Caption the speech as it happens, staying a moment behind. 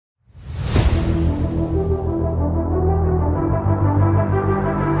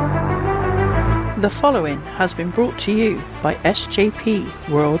The following has been brought to you by SJP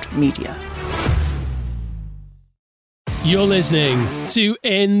World Media. You're listening to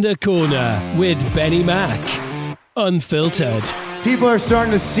In the Corner with Benny Mac. Unfiltered. People are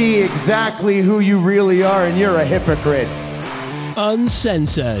starting to see exactly who you really are, and you're a hypocrite.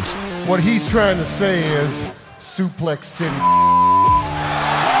 Uncensored. What he's trying to say is Suplex City.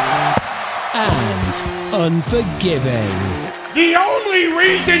 And unforgiving. The only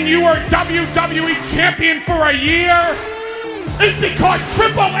reason you were WWE Champion for a year is because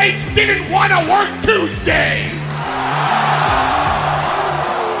Triple H didn't want to work Tuesday.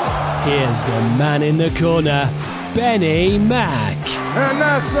 Here's the man in the corner, Benny Mac. And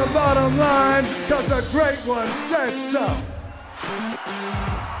that's the bottom line, because the great one said so.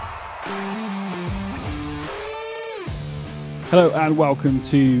 Hello and welcome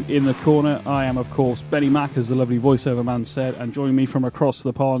to In the Corner. I am, of course, Benny Mac, as the lovely voiceover man said, and joining me from across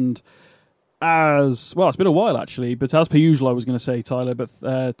the pond it's been a while actually, but as per usual I was going to say Tyler,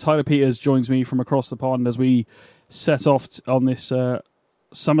 but Tyler Peters joins me from across the pond as we set off on this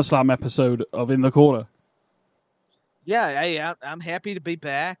SummerSlam episode of In the Corner. Yeah, I'm happy to be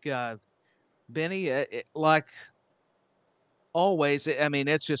back. Benny, like always, I mean,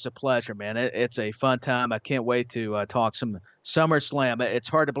 it's just a pleasure, man. It's a fun time. I can't wait to talk some SummerSlam. It's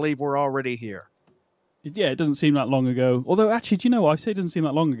hard to believe we're already here. Yeah, it doesn't seem that long ago. Although, actually, do you know what? I say it doesn't seem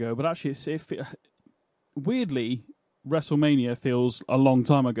that long ago, but actually, weirdly, WrestleMania feels a long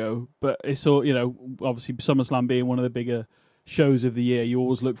time ago. But it's all, obviously SummerSlam being one of the bigger shows of the year, you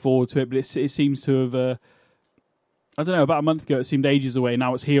always look forward to it. But it seems to have, I don't know, about a month ago it seemed ages away.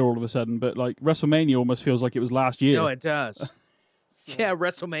 Now it's here all of a sudden. But like WrestleMania almost feels like it was last year. No, it does. Yeah,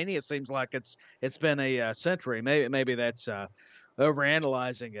 WrestleMania seems like it's been a century. Maybe that's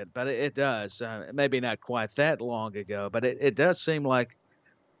overanalyzing it, but it does. Maybe not quite that long ago, but it does seem like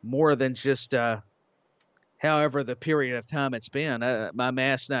more than just however the period of time it's been. My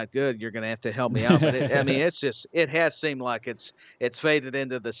math's not good. You're going to have to help me out. But it has seemed like it's faded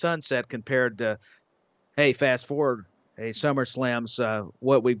into the sunset compared to, hey, fast forward, hey, SummerSlam's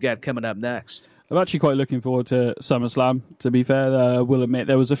what we've got coming up next. I'm actually quite looking forward to SummerSlam, to be fair. I will admit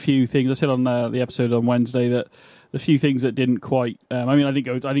there was a few things. I said on the episode on Wednesday that the few things that didn't quite... I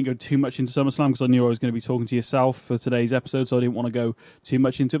didn't go too much into SummerSlam because I knew I was going to be talking to yourself for today's episode, so I didn't want to go too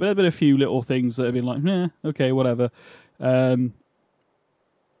much into it. But there have been a few little things that have been like, okay, whatever. And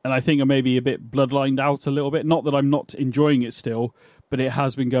I think I'm maybe a bit bloodlined out a little bit. Not that I'm not enjoying it still, but it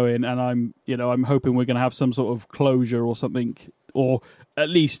has been going, and I'm hoping we're going to have some sort of closure or something, or at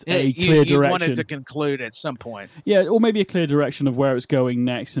least a clear direction. You wanted to conclude at some point. Yeah, or maybe a clear direction of where it's going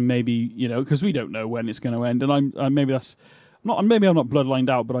next, and maybe, because we don't know when it's going to end, and I'm maybe not bloodlined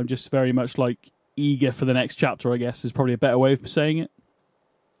out, but I'm just very much like eager for the next chapter, I guess, is probably a better way of saying it.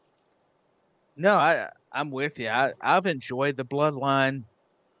 No, I'm with you. I've enjoyed the Bloodline,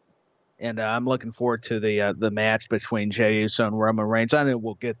 and I'm looking forward to the match between Jey Uso and Roman Reigns. I know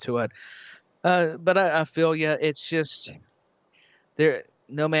we'll get to it, but I feel it's just there.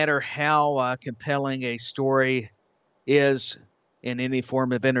 No matter how compelling a story is in any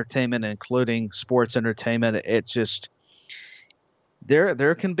form of entertainment, including sports entertainment, it just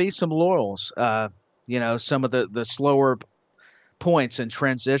there can be some lulls. Some of the slower points and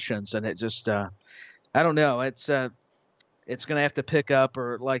transitions, and it just I don't know. It's going to have to pick up,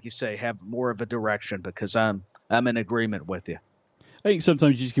 or like you say, have more of a direction, because I'm in agreement with you. I think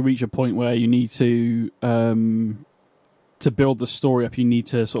sometimes you just can reach a point where you need to build the story up. You need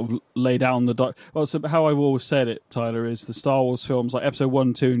to sort of lay down so how I've always said it, Tyler, is the Star Wars films, like Episode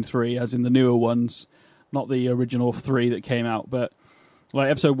 1, 2, and 3, as in the newer ones, not the original 3 that came out, but like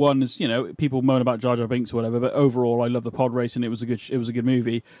Episode 1 is, people moan about Jar Jar Binks or whatever, but overall I love the pod race and it was a good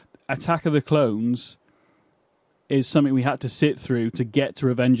movie. Attack of the Clones is something we had to sit through to get to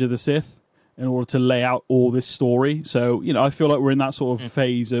Revenge of the Sith in order to lay out all this story. So, I feel like we're in that sort of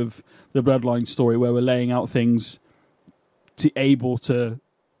phase of the Bloodline story where we're laying out things for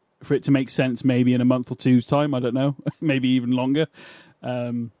it to make sense maybe in a month or two's time. I don't know. Maybe even longer.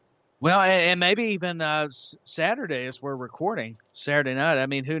 Well, and maybe even Saturday, as we're recording, Saturday night. I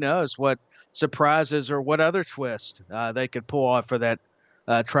mean, who knows what surprises or what other twist they could pull off for that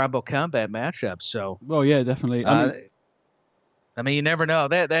tribal combat matchup. So, well, yeah, definitely. I mean, you never know.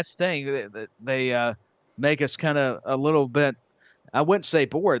 That's the thing. They make us kind of a little bit, I wouldn't say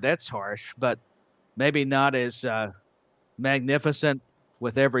bored. That's harsh, but maybe not as magnificent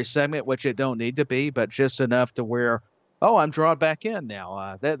with every segment, which it don't need to be, but just enough to where, I'm drawn back in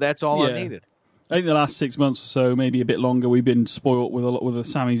now. That's all I needed. I think the last 6 months or so, maybe a bit longer, we've been spoilt with a lot with the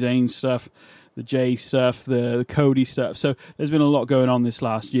Sami Zayn stuff, Jay stuff, the Cody stuff. So there's been a lot going on this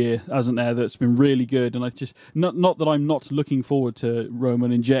last year, hasn't there? That's been really good. And I just not that I'm not looking forward to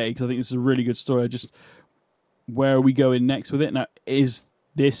Roman and Jay, because I think this is a really good story. Where are we going next with it? Now, is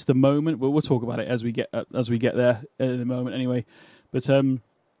this the moment? Well, we'll talk about it as we get there in the moment, anyway. But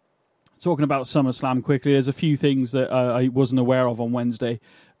talking about SummerSlam quickly, there's a few things that I wasn't aware of on Wednesday,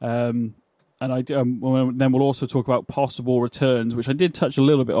 and then we'll also talk about possible returns, which I did touch a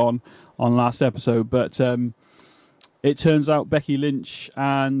little bit on last episode. But it turns out Becky Lynch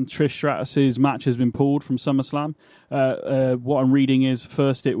and Trish Stratus's match has been pulled from SummerSlam. What I'm reading is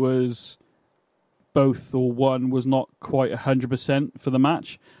first it was both or one was not quite 100% for the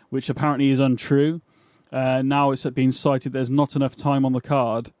match, which apparently is untrue. Now it's been cited there's not enough time on the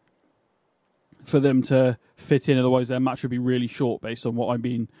card for them to fit in, otherwise their match would be really short based on what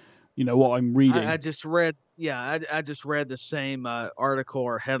I'm reading. I just read the same article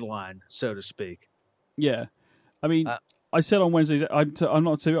or headline, so to speak. Yeah. I mean, I said on Wednesday, I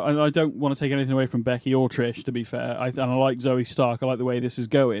don't want to take anything away from Becky or Trish, to be fair. I like Zoe Stark. I like the way this is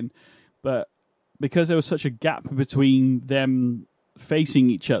going. But because there was such a gap between them facing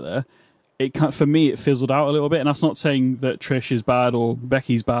each other, for me, it fizzled out a little bit. And that's not saying that Trish is bad or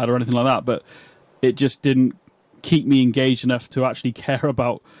Becky's bad or anything like that, but it just didn't keep me engaged enough to actually care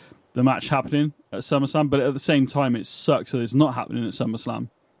about the match happening at SummerSlam. But at the same time, it sucks that it's not happening at SummerSlam.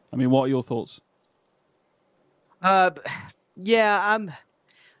 I mean, what are your thoughts?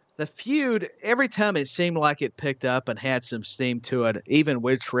 The feud, every time it seemed like it picked up and had some steam to it, even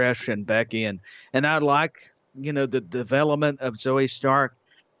with Trish and Becky, and I like, the development of Zoe Stark.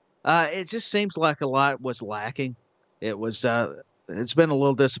 It just seems like a lot was lacking. It's been a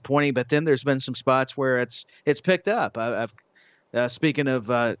little disappointing, but then there's been some spots where it's picked up. Speaking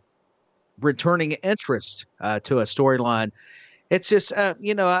of returning interest to a storyline, it's just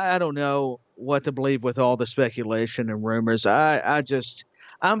I don't know what to believe with all the speculation and rumors.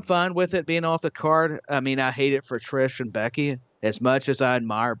 I'm fine with it being off the card. I mean, I hate it for Trish and Becky as much as I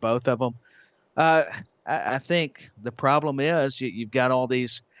admire both of them. I think the problem is you've got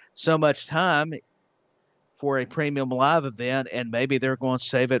so much time for a premium live event, and maybe they're going to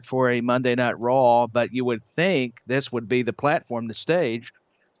save it for a Monday Night Raw, but you would think this would be the platform, the stage,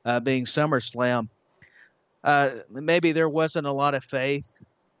 being SummerSlam. Maybe there wasn't a lot of faith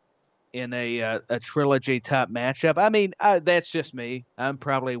in a trilogy type matchup. I mean, that's just me. I'm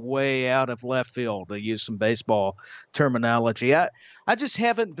probably way out of left field, to use some baseball terminology. I just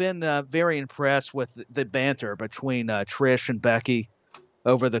haven't been very impressed with the banter between Trish and Becky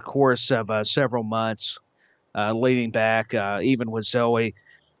over the course of several months, leading back, even with Zoe.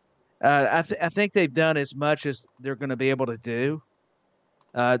 I think they've done as much as they're going to be able to do.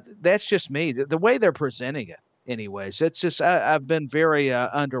 That's just me. The way they're presenting it, anyways, it's just I've been very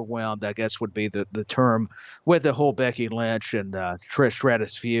underwhelmed, I guess would be the term, with the whole Becky Lynch and Trish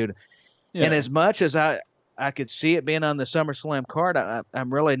Stratus feud. Yeah. And as much as I could see it being on the SummerSlam card,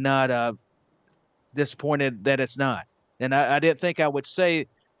 I'm really not disappointed that it's not. And I didn't think I would say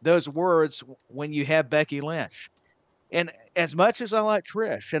those words when you have Becky Lynch. And as much as I like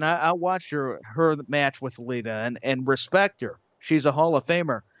Trish, and I watched her match with Lita and respect her, she's a Hall of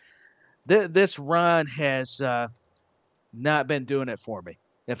Famer. This run has not been doing it for me.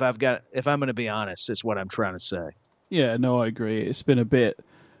 If I'm going to be honest, is what I'm trying to say. Yeah, no, I agree. It's been a bit.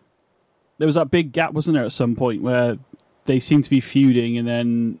 There was that big gap, wasn't there, at some point where they seemed to be feuding, and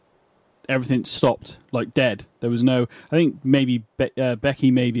then everything stopped, like dead. There was no. I think maybe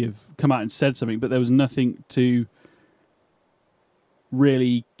Becky maybe have come out and said something, but there was nothing to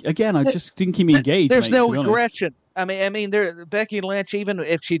really. Again, I just didn't keep me engaged. There's no aggression. I mean, Becky Lynch, even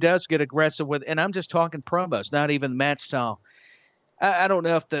if she does get aggressive with, and I'm just talking promos, not even match style. I don't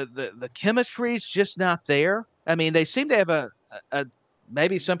know if the chemistry is just not there. I mean, they seem to have a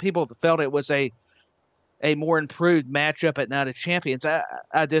maybe some people felt it was a more improved matchup at Night of Champions.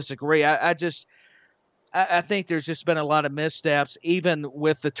 I disagree. I think there's just been a lot of missteps, even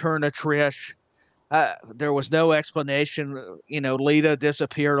with the turn of Trish. There was no explanation. Lita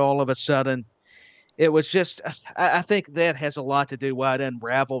disappeared all of a sudden. It was just, I think that has a lot to do why it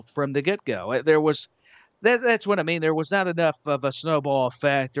unraveled from the get-go. That's what I mean. There was not enough of a snowball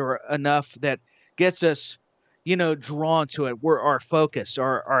effect or enough that gets us, drawn to it. We're our focus,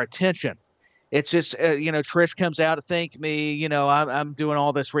 our attention. It's just, Trish comes out to thank me. I'm doing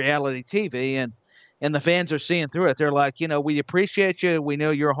all this reality TV, and the fans are seeing through it. They're like, we appreciate you. We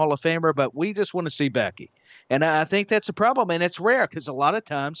know you're a Hall of Famer, but we just want to see Becky. And I think that's a problem, and it's rare because a lot of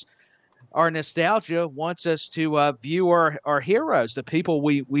times our nostalgia wants us to view our heroes, the people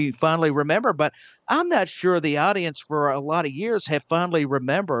we finally remember. But I'm not sure the audience for a lot of years have finally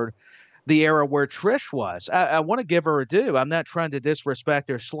remembered the era where Trish was. I want to give her a due. I'm not trying to disrespect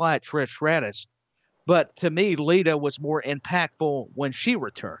or slight Trish Stratus, but to me, Lita was more impactful when she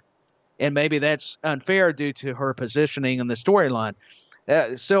returned. And maybe that's unfair due to her positioning in the storyline.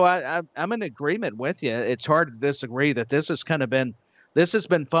 So I'm in agreement with you. It's hard to disagree that this has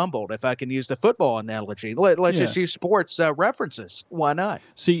been fumbled, if I can use the football analogy. Let's just use sports references. Why not?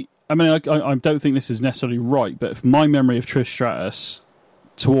 See, I mean, I don't think this is necessarily right, but if my memory of Trish Stratus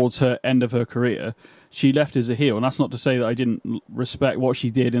towards her end of her career, she left as a heel. And that's not to say that I didn't respect what she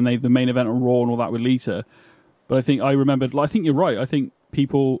did in the main event of Raw and all that with Lita. But I think I remembered, I think you're right. I think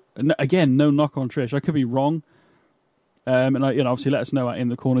people, again, no knock on Trish. I could be wrong. And obviously let us know at In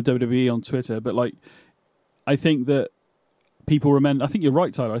the Corner WWE on Twitter. But I think that people remember, I think you're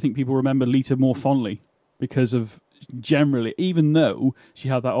right, Tyler. I think people remember Lita more fondly because of generally, even though she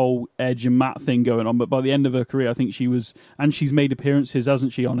had that old Edge and Matt thing going on, but by the end of her career, I think she was, and she's made appearances,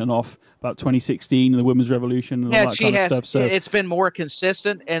 hasn't she, on and off, about 2016 and the Women's Revolution and all that kind of stuff. So it's been more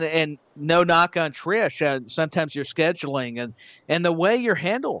consistent, and no knock on Trish. Sometimes you're scheduling and the way you're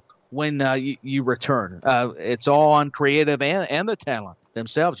handled when you return, it's all on creative and the talent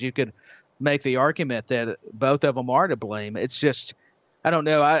themselves. You could make the argument that both of them are to blame. It's just, I don't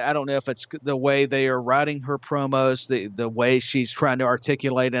know. I don't know if it's the way they are writing her promos, the way she's trying to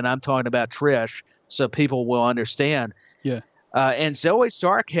articulate, and I'm talking about Trish, so people will understand. Yeah. And Zoe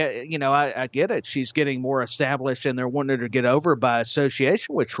Stark, I get it. She's getting more established, and they're wanting her to get over by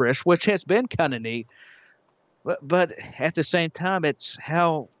association with Trish, which has been kind of neat. But at the same time, it's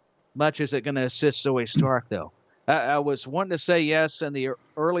how much is it going to assist Zoe Stark, though? I was wanting to say yes in the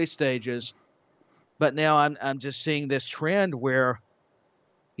early stages, but now I'm just seeing this trend where,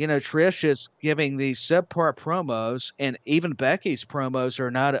 Trish is giving these subpar promos, and even Becky's promos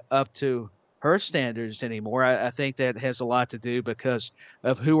are not up to her standards anymore. I think that has a lot to do because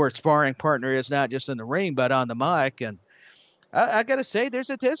of who her sparring partner is, not just in the ring, but on the mic. And I got to say,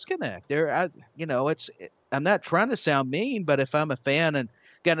 there's a disconnect there. I'm not trying to sound mean, but if I'm a fan and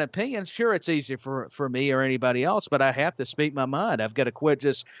got an opinion, sure, it's easy for me or anybody else, but I have to speak my mind. I've got to quit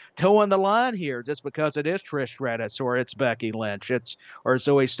just towing the line here just because it is Trish Stratus or it's Becky Lynch, or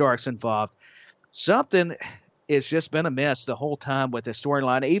Zoe Stark's involved. Something has just been amiss the whole time with the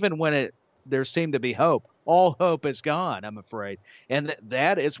storyline, even when there seemed to be hope. All hope is gone, I'm afraid. And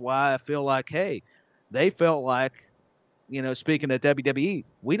that is why I feel like, hey, they felt like, speaking of WWE,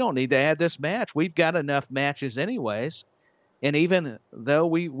 we don't need to add this match. We've got enough matches anyways. And even though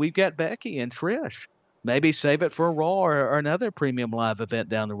we've got Becky and Trish, maybe save it for a Raw or another premium live event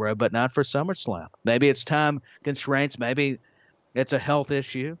down the road, but not for SummerSlam. Maybe it's time constraints. Maybe it's a health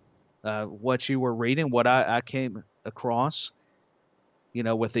issue. What you were reading, what I came across,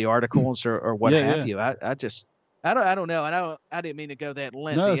 with the articles or what have you. I don't know. I didn't mean to go that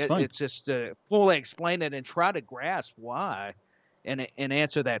lengthy. No, it's fine. It's just to fully explain it and try to grasp why and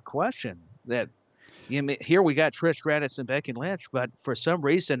answer that question. That here we got Trish Stratus and Becky Lynch, but for some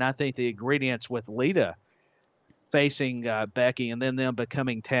reason I think the ingredients with Lita facing Becky and then them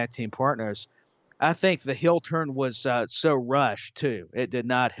becoming tag team partners, I think the heel turn was so rushed too. It did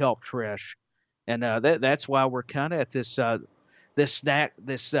not help Trish, and that's why we're kind of at this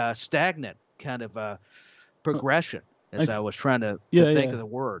stagnant kind of progression. I was trying to think of the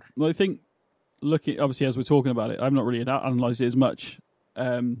word. Well, I think looking obviously as we're talking about it, I've not really analysed it as much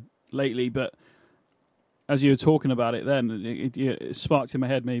lately, but as you were talking about it then, it sparked in my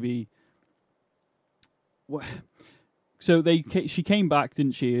head maybe. So she came back,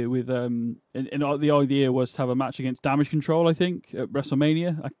 didn't she, with and the idea was to have a match against Damage Control, I think, at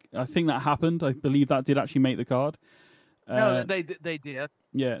WrestleMania. I think that happened. I believe that did actually make the card. No, they did.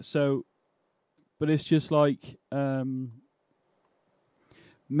 Yeah, so, but it's just like,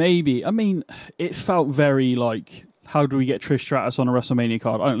 maybe, I mean, it felt very like, how do we get Trish Stratus on a WrestleMania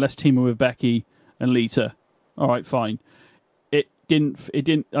card? Let's team her with Becky and Lita. All right, fine. It didn't.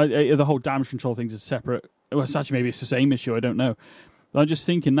 The whole Damage Control thing's a separate. Well, it's actually maybe it's the same issue. I don't know. But I'm just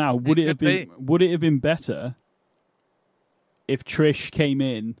thinking now. Would it have been better if Trish came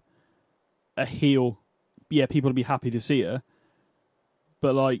in a heel? Yeah, people would be happy to see her.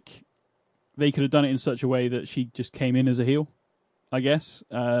 But like, they could have done it in such a way that she just came in as a heel, I guess.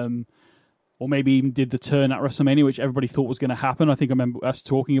 Or maybe even did the turn at WrestleMania, which everybody thought was going to happen. I think I remember us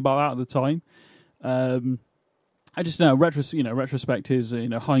talking about that at the time. I just know retrospect is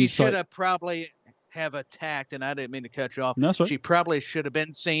hindsight. She should have probably have attacked, and I didn't mean to cut you off. No, that's right. She probably should have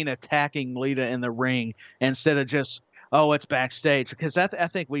been seen attacking Lita in the ring instead of just, it's backstage. Because I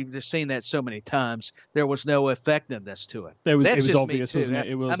think we've just seen that so many times. There was no effectiveness to it. It was obvious, wasn't it?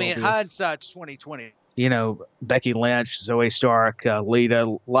 It was. Hindsight's 20/20. Becky Lynch, Zoe Stark,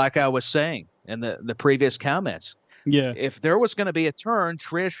 Lita, like I was saying in the previous comments. Yeah. If there was going to be a turn,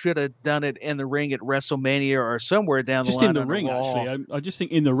 Trish should have done it in the ring at WrestleMania or somewhere down the line. Just in the ring, actually. I just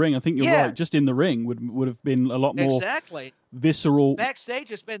think in the ring. I think you're right. Just in the ring would have been a lot more visceral. Backstage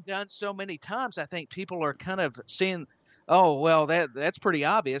has been done so many times. I think people are kind of seeing, oh, well, that's pretty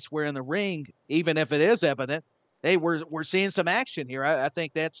obvious. Where in the ring, even if it is evident, hey, we're seeing some action here. I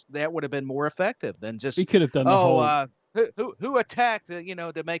think that would have been more effective than just. He could have done the whole. Who attacked,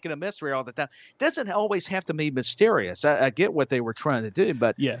 to make it a mystery all the time. It doesn't always have to be mysterious. I get what they were trying to do,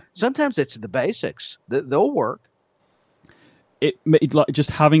 but sometimes it's the basics. They'll work. It like just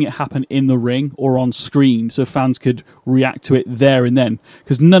having it happen in the ring or on screen so fans could react to it there and then.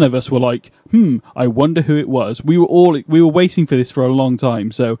 Because none of us were like, I wonder who it was. We were waiting for this for a long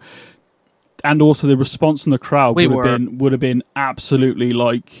time. So, and also the response from the crowd would have been absolutely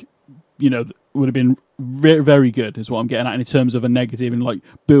like, would have been very, very good, is what I'm getting at in terms of a negative and like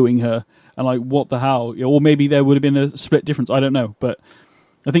booing her and like what the hell, or maybe there would have been a split difference. I don't know, but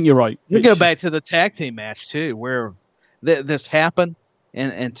I think you're right. We go back to the tag team match too, where this happened,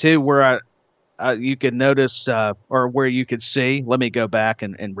 and two where you could notice or where you could see. Let me go back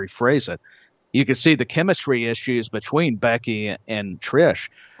and rephrase it. You could see the chemistry issues between Becky and Trish.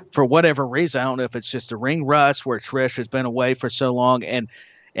 For whatever reason, I don't know if it's just the ring rust where Trish has been away for so long,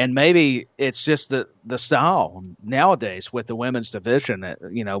 and maybe it's just the style nowadays with the women's division,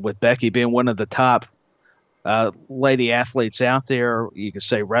 with Becky being one of the top lady athletes out there. You could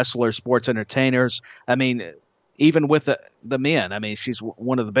say wrestlers, sports entertainers. I mean, even with the men, I mean, she's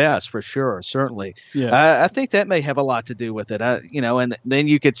one of the best for sure, certainly. Yeah. I think that may have a lot to do with it. And then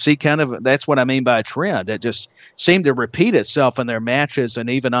you could see that's what I mean by a trend that just seemed to repeat itself in their matches and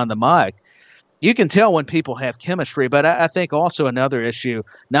even on the mic. You can tell when people have chemistry, but I think also another issue,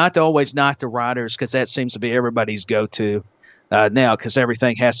 not to always knock the writers, because that seems to be everybody's go-to now, because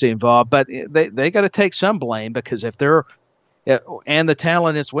everything has to involve. But they got to take some blame, because if they're and the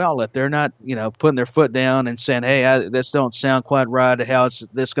talent as well, if they're not putting their foot down and saying, hey, this don't sound quite right, how is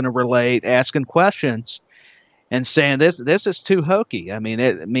this going to relate, asking questions and saying this is too hokey. I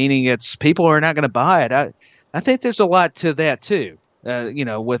mean, meaning it's people are not going to buy it. I think there's a lot to that too.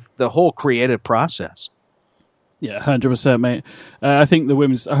 With the whole creative process. Yeah, 100%, mate. I think the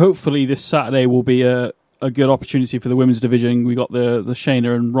women's, hopefully this Saturday will be a good opportunity for the women's division. We got the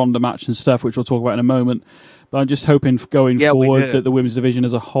Shayna and Ronda match and stuff, which we'll talk about in a moment. But I'm just hoping going forward that the women's division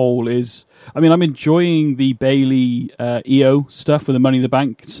as a whole is... I mean, I'm enjoying the Bayley EO stuff with the Money in the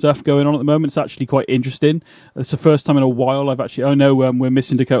Bank stuff going on at the moment. It's actually quite interesting. It's the first time in a while I know we're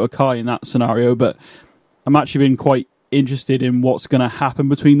missing Dakota Kai in that scenario, but I'm actually been quite interested in what's going to happen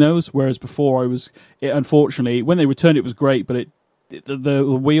between those, whereas before unfortunately when they returned it was great, but the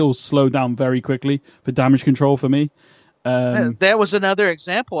wheels slowed down very quickly for Damage Control for me. That was another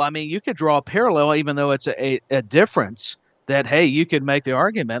example. I mean, you could draw a parallel, even though it's a difference, that hey, you could make the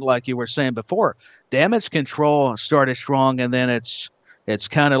argument like you were saying before. Damage Control started strong, and then it's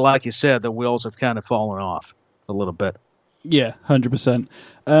kind of like you said, the wheels have kind of fallen off a little bit. Yeah, 100%.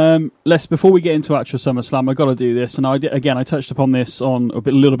 Before we get into actual SummerSlam, I got to do this, and I touched upon this on a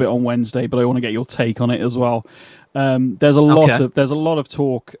little bit on Wednesday, but I want to get your take on it as well. There's a lot of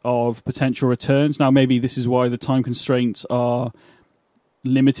talk of potential returns. Now, maybe this is why the time constraints are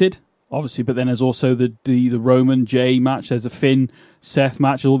limited, obviously, but then there's also the Roman Jay match. There's a Finn Seth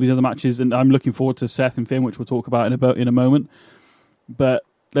match, all these other matches, and I'm looking forward to Seth and Finn, which we'll talk about in a moment. But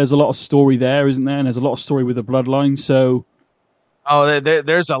there's a lot of story there, isn't there? And there's a lot of story with the bloodline. So. Oh,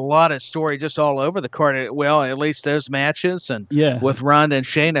 there's a lot of story just all over the card. Well, at least those matches and with Ronda and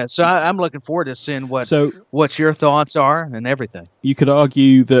Shayna. So I'm looking forward to seeing what your thoughts are and everything. You could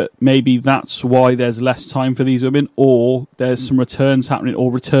argue that maybe that's why there's less time for these women, or there's some returns happening,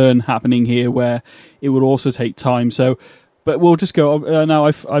 or return happening here where it would also take time. So, but we'll just go now.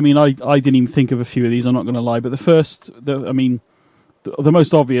 I didn't even think of a few of these. I'm not going to lie, but the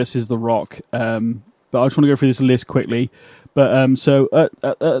most obvious is The Rock. But I just want to go through this list quickly. But so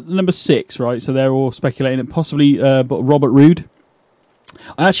at number 6, right? So they're all speculating that possibly Robert Roode.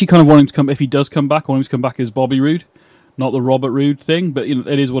 I actually kind of want him to come, if he does come back, I want him to come back as Bobby Roode, not the Robert Roode thing. But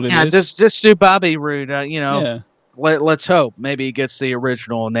it is what it is. Yeah, just do Bobby Roode. Let's hope maybe he gets the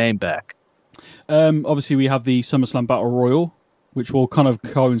original name back. Obviously, we have the SummerSlam Battle Royal, which will kind of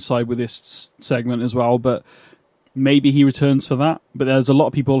coincide with this segment as well. But maybe he returns for that, but there's a lot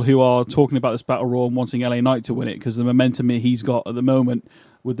of people who are talking about this Battle Royal and wanting LA Knight to win it because the momentum he's got at the moment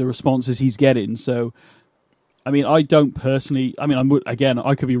with the responses he's getting. So, I mean, I don't personally... I mean,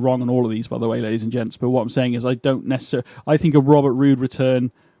 I could be wrong on all of these, by the way, ladies and gents, but what I'm saying is I don't necessarily... I think a Robert Roode return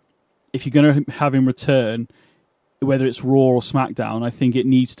if you're going to have him return, whether it's Raw or SmackDown, I think it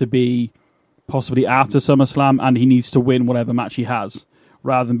needs to be possibly after SummerSlam, and he needs to win whatever match he has,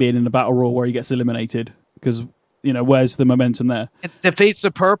 rather than being in the Battle Royal where he gets eliminated. Because, where's the momentum there? It defeats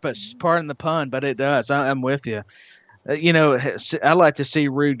the purpose, pardon the pun, but it does. I'm with you. I like to see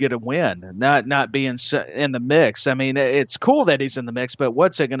Rude get a win, not being in the mix. I mean, it's cool that he's in the mix, but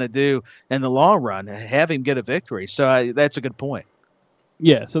what's it going to do in the long run? Have him get a victory. So that's a good point.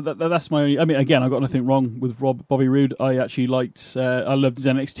 Yeah, so that's my only... I mean, again, I got nothing wrong with Bobby Roode. I actually liked... I loved his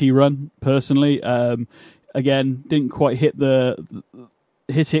NXT run, personally. Again, didn't quite hit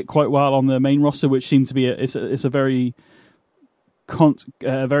it quite well on the main roster, which seemed to be... It's a very... what's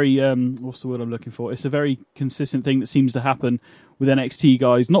the word I'm looking for? It's a very consistent thing that seems to happen with NXT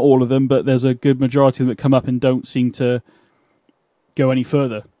guys. Not all of them, but there's a good majority of them that come up and don't seem to go any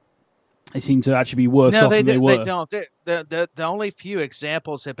further. They seem to actually be worse off than they were. They don't. The only few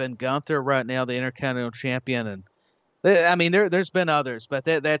examples have been Gunther right now, the Intercontinental Champion, and there's been others, but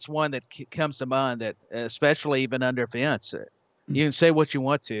that's one that comes to mind. That especially even under Vince, you can say what you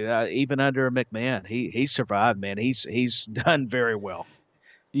want to. Even under McMahon, he survived. Man, he's done very well.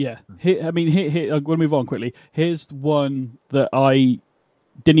 Yeah, I'm going to move on quickly. Here's one that I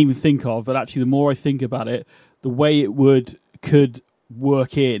didn't even think of, but actually, the more I think about it, the way it could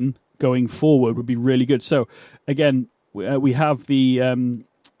work in going forward would be really good. So, again, we have the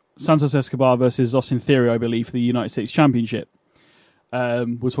Santos Escobar versus Austin Theory, I believe, for the United States Championship.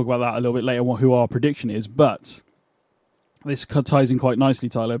 We'll talk about that a little bit later, who our prediction is. But this ties in quite nicely,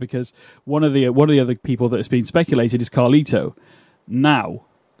 Tyler, because one of the other people that has been speculated is Carlito. Now,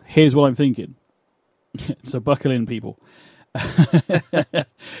 here's what I'm thinking. So buckle in, people. Put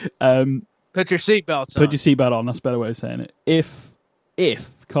your seatbelts on. Put your seatbelt on. That's a better way of saying it. If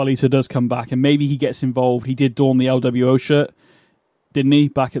Carlito does come back and maybe he gets involved, he did don the LWO shirt, didn't he?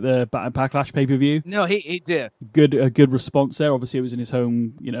 Back at the Backlash pay-per-view. No, he did. A good response there. Obviously, it was in his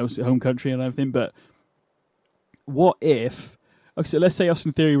home, home country and everything. But what if? Okay, so let's say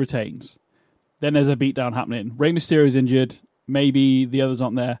Austin Theory retains. Then there's a beatdown happening. Rey Mysterio is injured. Maybe the others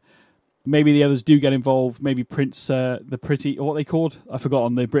aren't there. Maybe the others do get involved. Maybe Prince, the Pretty, or what they called? I forgot,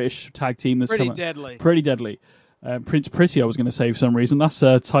 on the British tag team. That's Pretty Deadly. Pretty Deadly. Prince Pretty, I was going to say for some reason. That's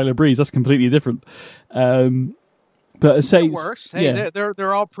Tyler Breeze. That's completely different. But say it works. Hey, yeah.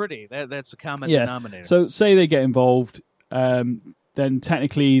 they're all pretty. That's a common denominator. So say they get involved, then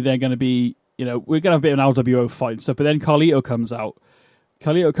technically they're going to be, we're going to have a bit of an LWO fight and stuff. But then Carlito comes out.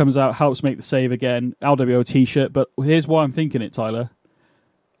 Helps make the save again. LWO t-shirt. But here's why I'm thinking it, Tyler.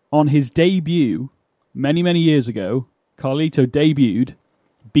 On his debut, many, many years ago, Carlito debuted,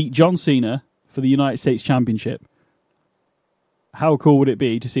 beat John Cena for the United States Championship. How cool would it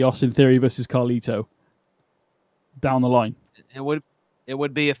be to see Austin Theory versus Carlito down the line? It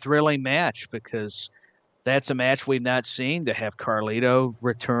would be a thrilling match, because that's a match we've not seen, to have Carlito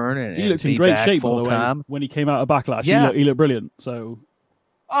return and he looked in great shape, by the way, when he came out of Backlash. Yeah. He looked brilliant. So,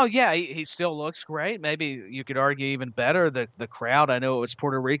 oh yeah, he still looks great. Maybe you could argue even better. The crowd, I know it was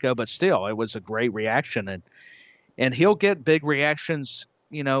Puerto Rico, but still, it was a great reaction, and he'll get big reactions,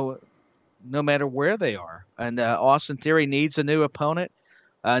 no matter where they are. And Austin Theory needs a new opponent.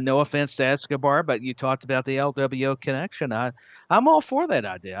 No offense to Escobar, but you talked about the LWO connection. I'm all for that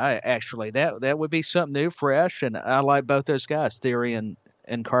idea. That would be something new, fresh, and I like both those guys, Theory and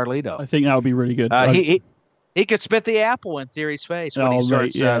Carlito. I think that would be really good. He could spit the apple in Theory's face when he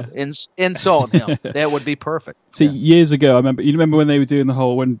starts insulting him. That would be perfect. See, years ago, you remember when they were doing the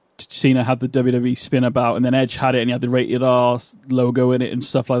whole, when Cena had the WWE spin about, and then Edge had it, and he had the Rated R logo in it and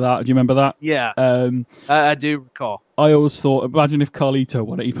stuff like that. Do you remember that? Yeah. I do recall. I always thought, imagine if Carlito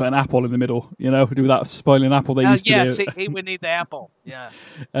wanted to put an apple in the middle, do that spoiling apple they used to do. Yes, he would need the apple. Yeah.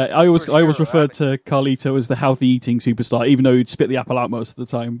 I always referred to Carlito as the healthy eating superstar, even though he'd spit the apple out most of the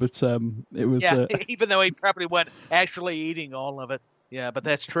time. But it was even though he probably wasn't actually eating all of it. Yeah, but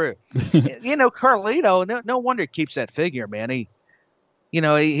that's true. Carlito, no wonder he keeps that figure, man. He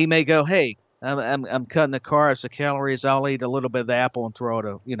may go, hey, I'm cutting the carbs, the calories. I'll eat a little bit of the apple and throw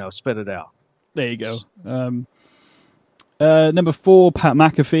it, spit it out. There you go. Number 4, Pat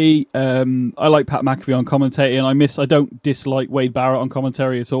McAfee. I like Pat McAfee on commentary, and I don't dislike Wade Barrett on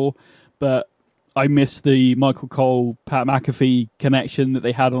commentary at all, but I miss the Michael Cole, Pat McAfee connection that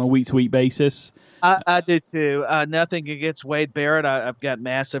they had on a week-to-week basis. I do too. Nothing against Wade Barrett. I've got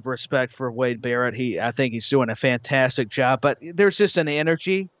massive respect for Wade Barrett. I think he's doing a fantastic job, but there's just an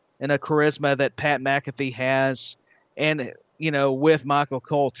energy and a charisma that Pat McAfee has, and with Michael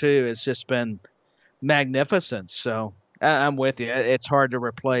Cole too, it's just been magnificent. So I'm with you. It's hard to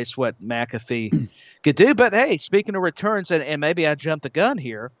replace what McAfee could do. But hey, speaking of returns, and maybe I jumped the gun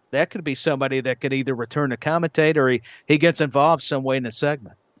here, that could be somebody that could either return to commentate or he gets involved some way in the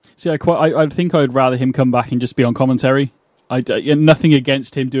segment. See, I think I'd rather him come back and just be on commentary. Nothing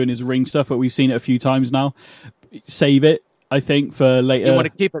against him doing his ring stuff, but we've seen it a few times now. Save it, I think, for later. You want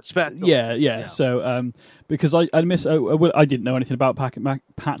to keep it special. Yeah. So, because I didn't know anything about Pat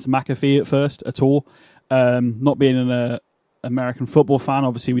McAfee at first at all. Not being an American football fan,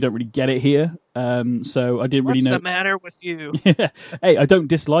 obviously we don't really get it here. So I didn't really know. What's the matter with you? Hey, I don't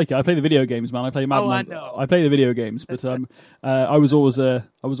dislike it. I play the video games, man. I play Madden. Oh, I know. I play the video games, but I was always a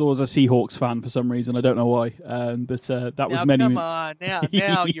Seahawks fan for some reason. I don't know why. But that was many. Come on,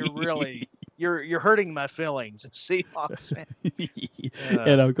 now you're really you're hurting my feelings, Seahawks fan.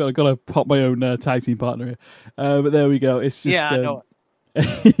 Yeah, I've got to pop my own tag team partner here. But there we go. It's just I know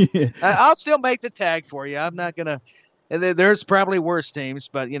it. I'll still make the tag for you. I'm not gonna. There's probably worse teams,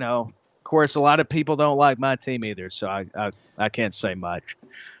 but of course, a lot of people don't like my team either, so I can't say much.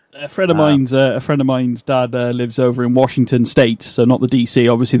 A friend of mine's dad lives over in Washington State, so not the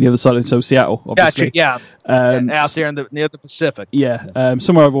DC, obviously the other side of Seattle. Obviously. Gotcha. Yeah, out there near the Pacific. Yeah,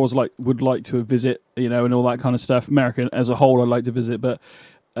 somewhere I've always would like to visit, and all that kind of stuff. America as a whole, I'd like to visit, but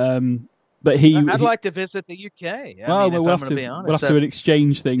I'd like to visit the UK. We'll have to do an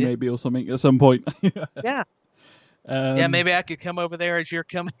exchange thing maybe or something at some point. Yeah. Maybe I could come over there as you're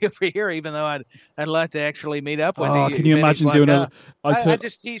coming over here, even though I'd like to actually meet up with you. Can you imagine doing I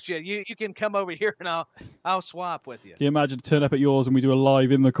just tease you. You can come over here and I'll swap with you. Can you imagine turn up at yours and we do a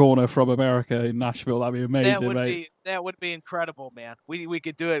live in the corner from America in Nashville? That'd be amazing, that would be incredible, man. We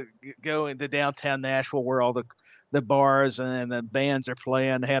could do it, go into downtown Nashville where all the bars and the bands are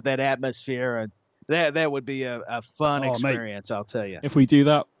playing, have that atmosphere, and that would be a fun experience, mate. I'll tell you. If we do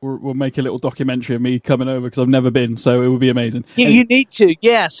that, we'll make a little documentary of me coming over because I've never been, so it would be amazing. You need to,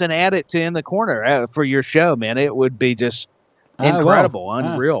 yes, and add it to In the Corner for your show, man. It would be just incredible,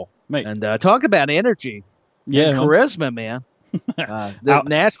 unreal. Mate. And talk about energy and charisma, man.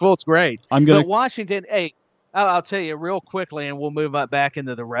 Nashville's great. But Washington, hey, I'll tell you real quickly, and we'll move back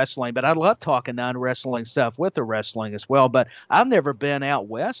into the wrestling. But I love talking non-wrestling stuff with the wrestling as well. But I've never been out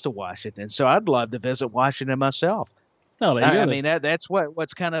west of Washington, so I'd love to visit Washington myself. Oh, I mean, that's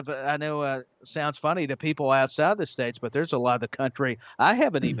what's kind of, I know sounds funny to people outside the States, but there's a lot of the country I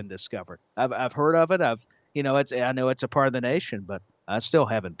haven't even discovered. I've heard of it. I know it's a part of the nation, but I still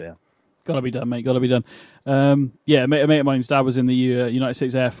haven't been. Got to be done, mate. Got to be done. A mate of mine's dad was in the United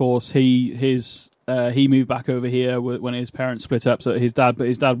States Air Force. He moved back over here when his parents split up. So his dad,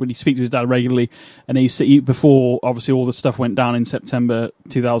 when he speaks to his dad regularly, and before obviously all the stuff went down in September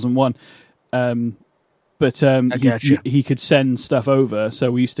 2001. He could send stuff over.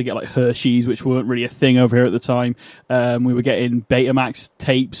 So we used to get like Hershey's, which weren't really a thing over here at the time. We were getting Betamax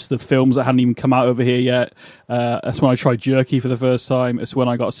tapes, the films that hadn't even come out over here yet. That's when I tried jerky for the first time. It's when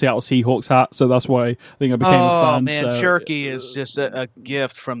I got a Seattle Seahawks hat. So that's why I think I became a fan. Oh, man, jerky is just a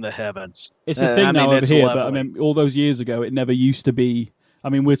gift from the heavens. It's a thing now over here, lovely. But I mean, all those years ago, it never used to be. I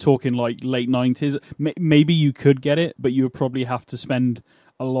mean, we're talking like late 90s. Maybe you could get it, but you would probably have to spend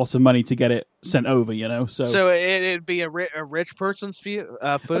a lot of money to get it sent over, So it'd be a rich person's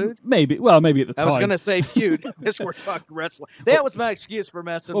food? Maybe at the time. I was going to say feud, because we're talking wrestling. That was my excuse for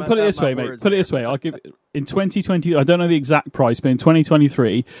messing Well, put it this way, mate. Put it this way. I'll give it, in 2020, I don't know the exact price, but in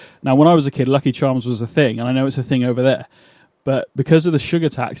 2023, now when I was a kid, Lucky Charms was a thing, and I know it's a thing over there. But because of the sugar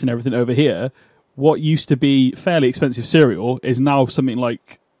tax and everything over here, what used to be fairly expensive cereal is now something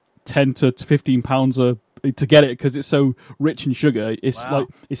like 10 to 15 pounds to get it because it's so rich in sugar. It's like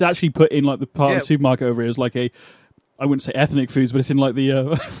it's actually put in like the part of the supermarket over here is like I wouldn't say ethnic foods, but it's in like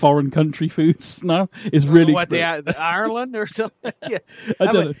the foreign country foods now. It's really the Ireland or something. Yeah, I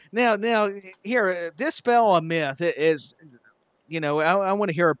don't know. Now here, dispel a myth. It is, I want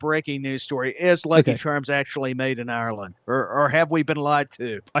to hear a breaking news story. Is Lucky Charms actually made in Ireland, or have we been lied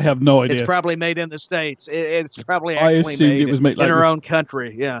to? I have no idea. It's probably made in the States. It's probably actually made in our own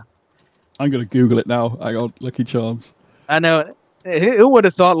country. Yeah. I'm going to Google it now. Hang on, Lucky Charms. I know. Who would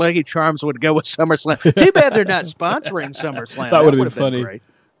have thought Lucky Charms would go with SummerSlam? Too bad they're not sponsoring SummerSlam. That would have been funny. Great.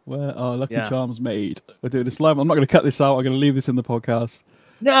 Lucky Charms made. We're doing this live. I'm not going to cut this out. I'm going to leave this in the podcast.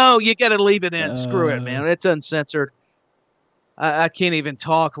 No, you got to leave it in. Screw it, man. It's uncensored. I can't even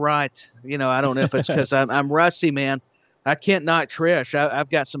talk right. I don't know if it's because I'm rusty, man. I can't knock Trish.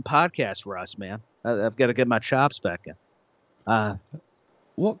 I've got some podcast rust, man. I've got to get my chops back in.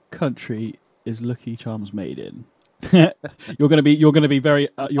 What country is Lucky Charms made in? You're going to be very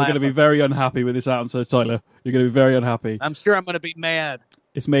unhappy with this answer, Tyler. You're going to be very unhappy. I'm sure I'm going to be mad.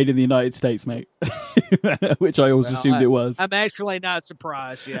 It's made in the United States, mate. Which I always assumed it was. I'm actually not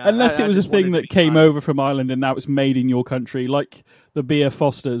surprised. Yeah, unless it was a thing that came over from Ireland and now it's made in your country, like the beer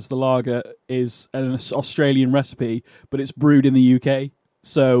Foster's, the lager is an Australian recipe, but it's brewed in the UK,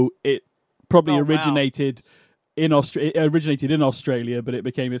 so it probably originated in Australia, but it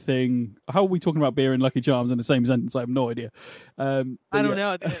became a thing. How are we talking about beer and Lucky Charms in the same sentence? I have no idea. I don't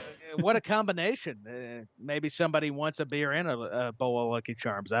know. What a combination. Maybe somebody wants a beer and a bowl of Lucky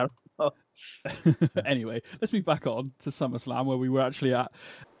Charms. I don't know. Anyway, let's move back on to SummerSlam, where we were actually at.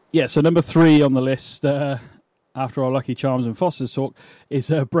 Yeah, so number 3 on the list after our Lucky Charms and Foster's talk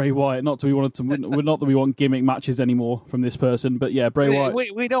is Bray Wyatt. Not that we want gimmick matches anymore from this person, but yeah, Bray Wyatt.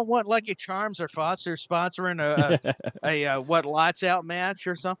 We don't want Lucky Charms or Foster sponsoring a lights out match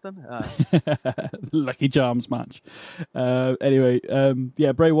or something. Lucky Charms match. Anyway,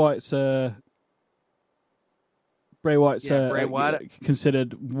 Bray Wyatt's. Bray Wyatt's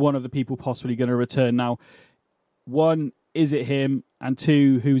considered one of the people possibly going to return. Now, one, is it him? And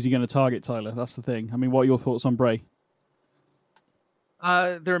 2, who's he going to target, Tyler? That's the thing. I mean, what are your thoughts on Bray?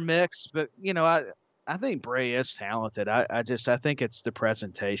 They're mixed, but, I think Bray is talented. I think it's the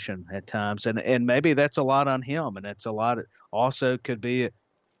presentation at times. And maybe that's a lot on him. And it's a lot also could be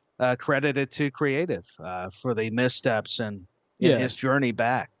credited to creative for the missteps and his journey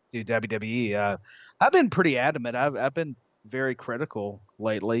back to WWE. I've been pretty adamant. I've been very critical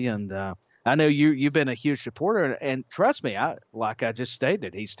lately, and I know you've been a huge supporter. And trust me, like I just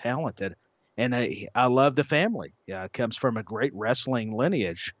stated, he's talented, and I love the family. Comes from a great wrestling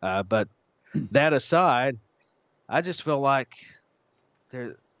lineage. But that aside, I just feel like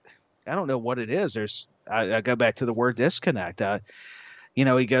I don't know what it is. I go back to the word disconnect.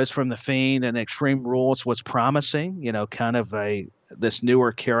 He goes from the Fiend and Extreme Rules was promising. Kind of this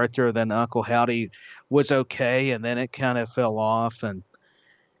newer character than Uncle Howdy was okay, and then it kind of fell off, and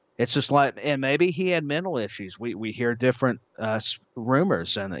it's just like, and maybe he had mental issues. We hear different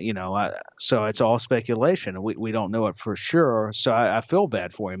rumors, and so it's all speculation. We don't know it for sure. So I feel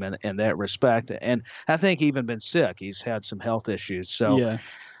bad for him in that respect, and I think even been sick. He's had some health issues. So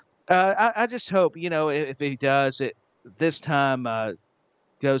I just hope if he does it this time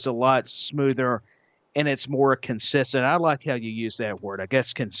goes a lot smoother. And it's more consistent. I like how you use that word. I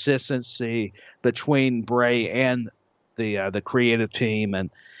guess consistency between Bray and the creative team, and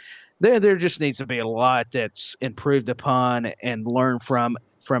there just needs to be a lot that's improved upon and learned from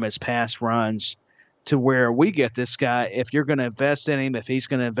his past runs, to where we get this guy. If you're going to invest in him, if he's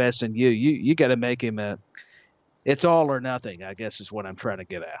going to invest in you got to make him it's all or nothing, I guess is what I'm trying to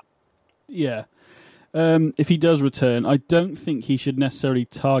get at. Yeah. If he does return, I don't think he should necessarily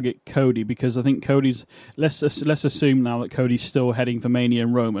target Cody, because I think Cody's. Let's assume now that Cody's still heading for Mania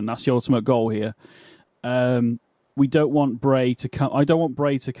and Roman. That's the ultimate goal here. We don't want Bray to come. I don't want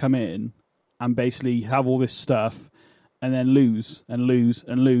Bray to come in and basically have all this stuff and then lose and lose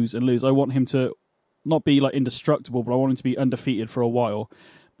and lose and lose. I want him to not be like indestructible, but I want him to be undefeated for a while.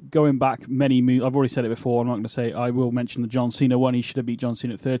 Going back I've already said it before. I'm not going to say. I will mention the John Cena one. He should have beat John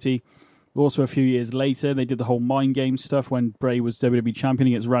Cena at 30. Also, a few years later, they did the whole mind game stuff when Bray was WWE champion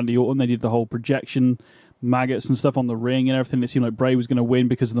against Randy Orton. They did the whole projection maggots and stuff on the ring and everything. It seemed like Bray was going to win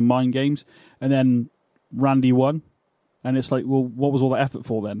because of the mind games. And then Randy won. And it's like, well, what was all that effort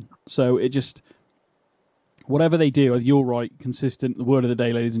for then? So it just, whatever they do, you're right, consistent, the word of the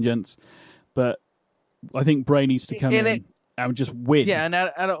day, ladies and gents. But I think Bray needs to come in and just win. Yeah, and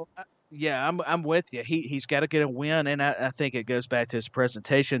I don't... Yeah, I'm with you. He's got to get a win, and I think it goes back to his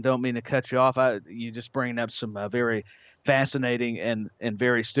presentation. Don't mean to cut you off. You just bringing up some very fascinating and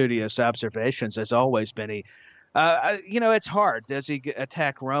very studious observations, as always, Benny. It's hard. Does he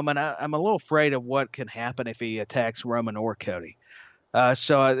attack Roman? I'm a little afraid of what can happen if he attacks Roman or Cody.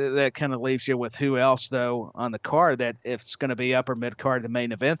 So that kind of leaves you with who else, though, on the card that if it's going to be upper mid-card, the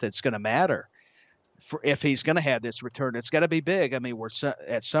main event, that's going to matter. If he's going to have this return, it's got to be big. I mean, we're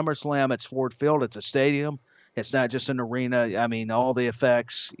at SummerSlam. It's Ford Field. It's a stadium. It's not just an arena. I mean, all the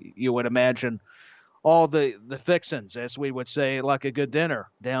effects, you would imagine, all the fixins, as we would say, like a good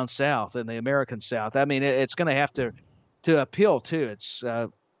dinner down south in the American South. I mean, it's going to have to appeal too. It's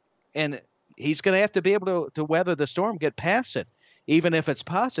and he's going to have to be able to weather the storm, get past it, even if it's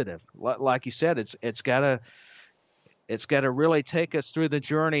positive. Like you said, it's got to really take us through the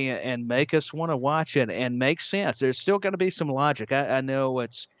journey and make us want to watch it and make sense. There's still going to be some logic. I know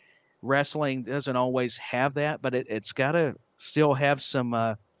wrestling doesn't always have that, but it's got to still have some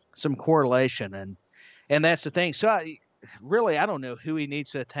correlation, and that's the thing. So I don't know who he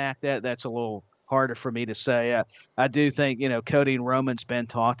needs to attack. That's a little harder for me to say. I do think Cody and Roman's been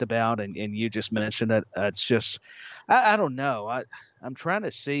talked about, and you just mentioned it. It's just I don't know. I'm trying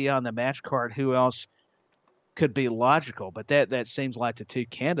to see on the match card who else could be logical, but that seems like the two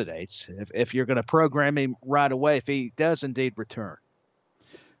candidates. If you're going to program him right away, if he does indeed return.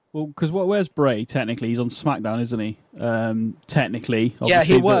 Well, because where's Bray? Technically, he's on SmackDown, isn't he? Technically, yeah,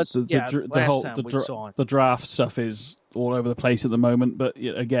 he was. The draft stuff is all over the place at the moment. But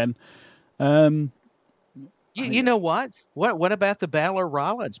again, you know what? What about the Balor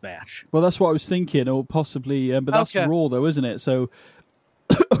Rollins match? Well, that's what I was thinking, or possibly, but that's Raw, though, isn't it? So,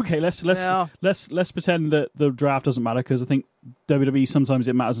 okay, let's pretend that the draft doesn't matter, because I think WWE sometimes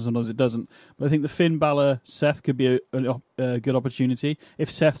it matters and sometimes it doesn't. But I think the Finn Balor Seth could be a good opportunity if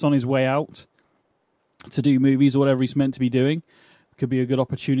Seth's on his way out to do movies or whatever he's meant to be doing. Could be a good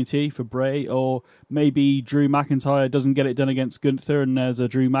opportunity for Bray, or maybe Drew McIntyre doesn't get it done against Gunther, and there's a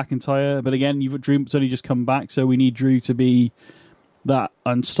Drew McIntyre. But again, Drew's only just come back, so we need Drew to be that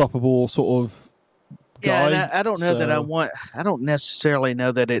unstoppable sort of guy. Yeah, and I don't know that I don't necessarily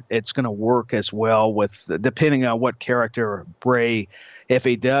know that it's going to work as well with, depending on what character Bray, if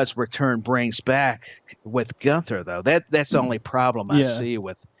he does return, brings back with Gunther, though. That's the only problem I see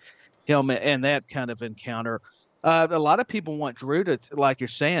with him and that kind of encounter. A lot of people want Drew to, like you're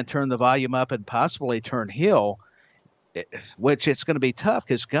saying, turn the volume up and possibly turn heel, which it's going to be tough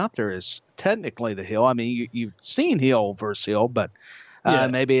because Gunther is technically the heel. I mean, you've seen heel versus heel, but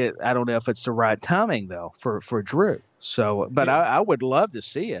maybe I don't know if it's the right timing though for Drew. So, but I would love to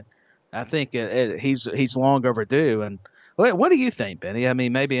see it. I think he's long overdue. And what do you think, Benny? I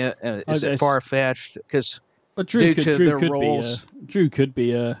mean, maybe is it far fetched? Because Drew could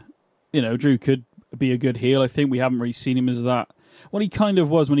be a good heel. I think we haven't really seen him as that. Well, he kind of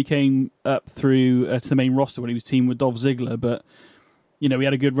was when he came up through to the main roster when he was teamed with Dolph Ziggler, but he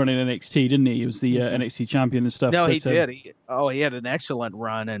had a good run in NXT, didn't he? He was the NXT champion and stuff. No, he did. He had an excellent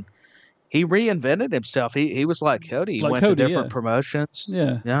run, and he reinvented himself. He was like Cody. He went to different promotions.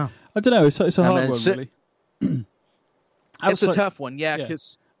 Yeah. I don't know. It's a hard one, really. It's a tough one,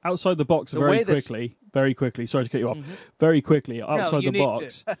 because outside the box, very quickly. Sorry to cut you off. Very quickly, outside the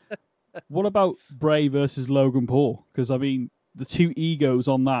box. What about Bray versus Logan Paul? Because, I mean, the two egos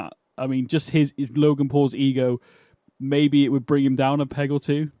on that, I mean, just Logan Paul's ego, maybe it would bring him down a peg or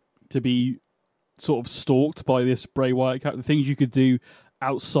two to be sort of stalked by this Bray Wyatt character. The things you could do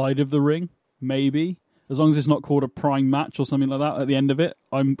outside of the ring, maybe. As long as it's not called a prime match or something like that at the end of it,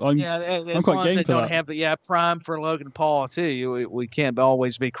 I'm quite game for that. Have prime for Logan Paul, too. We can't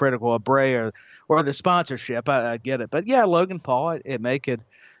always be critical of Bray or the sponsorship. I get it. But, Logan Paul, it may could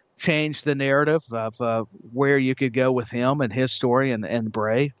change the narrative of where you could go with him and his story and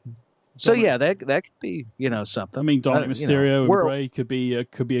Bray. So that could be something. I mean, Dominic Mysterio and Bray could be a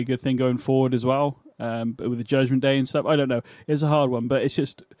good thing going forward as well. But with the Judgment Day and stuff, I don't know. It's a hard one, but it's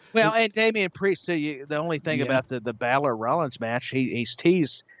just and Damian Priest. So the only thing about the Balor Rollins match, he's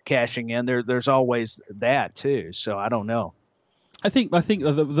teased cashing in. There's always that too. So I don't know. I think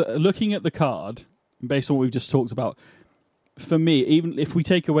looking at the card based on what we've just talked about. For me, even if we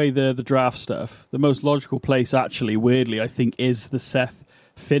take away the draft stuff, the most logical place, actually, weirdly, I think, is the Seth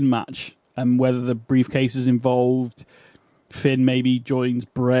Finn match, and whether the briefcase is involved, Finn maybe joins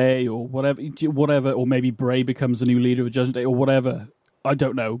Bray or whatever, or maybe Bray becomes the new leader of the Judgment Day or whatever. I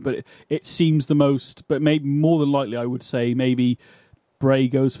don't know, but it seems the most. But maybe more than likely, I would say maybe Bray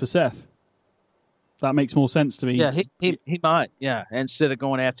goes for Seth. That makes more sense to me. Yeah, he might. Yeah, instead of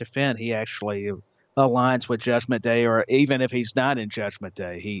going after Finn, he actually aligns with Judgment Day, or even if he's not in Judgment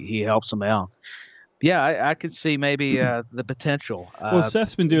Day, he helps him out. Yeah, I could see maybe the potential. Well,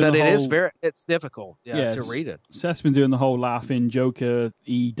 Seth's been doing, but it's difficult to read it. Seth's been doing the whole laughing,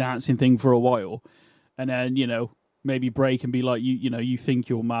 Joker-y dancing thing for a while, and then maybe Bray can be like, you think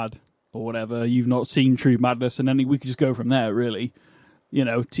you're mad or whatever, you've not seen true madness, and then we could just go from there. Really,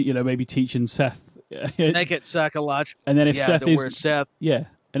 maybe teaching Seth, make it psychological, and then if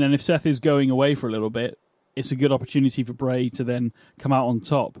And then if Seth is going away for a little bit, it's a good opportunity for Bray to then come out on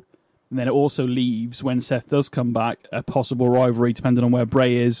top. And then it also leaves, when Seth does come back, a possible rivalry depending on where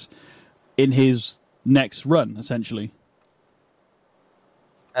Bray is in his next run, essentially.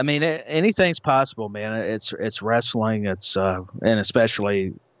 I mean, anything's possible, man. It's wrestling. It's and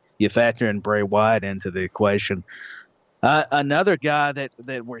especially you factor in Bray Wyatt into the equation. Another guy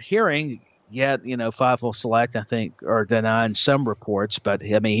that we're hearing. Yet, Fightful Select, I think, are denying some reports, but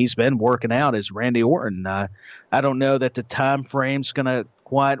I mean, he's been working out as Randy Orton. I don't know that the time frame's going to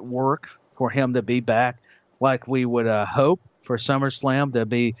quite work for him to be back like we would hope for SummerSlam to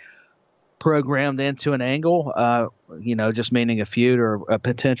be programmed into an angle, just meaning a feud or a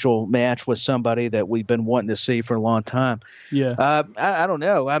potential match with somebody that we've been wanting to see for a long time. Yeah. I don't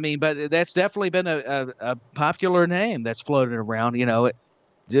know. I mean, but that's definitely been a popular name that's floated around.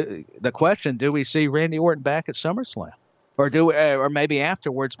 The question, do we see Randy Orton back at SummerSlam? Or maybe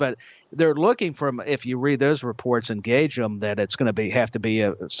afterwards, but they're looking for, if you read those reports and gauge them, that it's going to have to be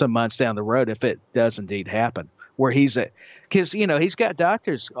some months down the road if it does indeed happen. Where he's at, because he's got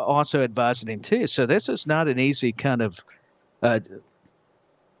doctors also advising him too. So this is not an easy kind of,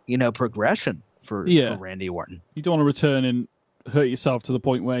 progression for Randy Orton. You don't want to return and hurt yourself to the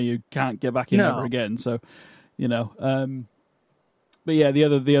point where you can't get back in ever again. So, but yeah, the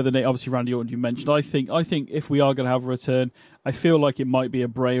other name, obviously Randy Orton you mentioned. I think if we are going to have a return, I feel like it might be a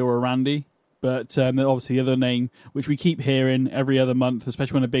Bray or a Randy. But obviously the other name, which we keep hearing every other month,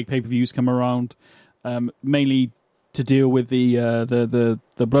 especially when the big pay-per-views come around, mainly to deal with the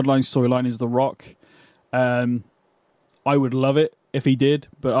Bloodline storyline, is The Rock. I would love it if he did,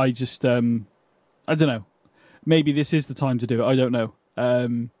 but I just I don't know. Maybe this is the time to do it. I don't know.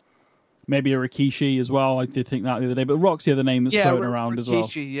 Maybe a Rikishi as well. I did think that the other day, but Rock's the other name that's floating around as well.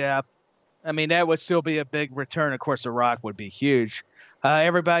 Rikishi, yeah. I mean, that would still be a big return. Of course, The Rock would be huge.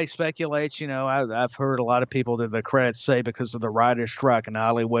 Everybody speculates, I've heard a lot of people to the credits say because of the writer's strike in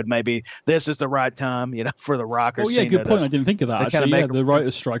Hollywood, maybe this is the right time, for The Rock or Cena. Good point. I didn't think of that. Actually, the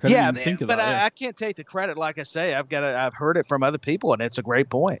writer's strike. I didn't even think of that. But I can't take the credit. Like I say, I've heard it from other people, and it's a great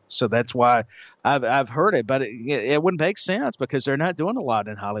point. So that's why I've heard it. But it wouldn't make sense because they're not doing a lot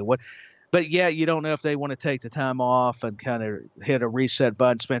in Hollywood. But yeah, you don't know if they want to take the time off and kind of hit a reset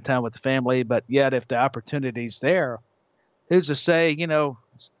button, spend time with the family. But yet, if the opportunity's there, who's to say,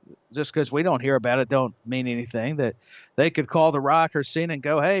 just because we don't hear about it don't mean anything, that they could call The Rock or Cena and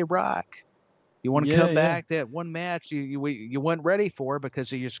go, hey, Rock, you want to come back? That one match you weren't ready for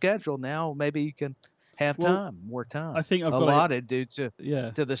because of your schedule. Now maybe you can have more time. I think I've allotted due to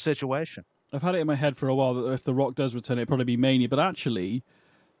the situation. I've had it in my head for a while that if The Rock does return, it'd probably be Mania. But actually,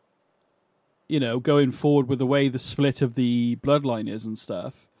 going forward with the way the split of the bloodline is and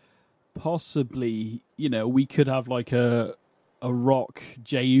stuff, possibly, we could have like a Rock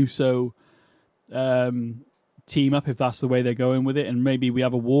Jey Uso team up if that's the way they're going with it, and maybe we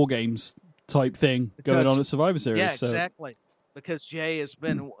have a War Games type thing going on at Survivor Series. Yeah, exactly. Because Jey has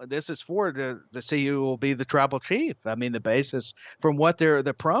been. This is for to see who will be the tribal chief. I mean, the basis from what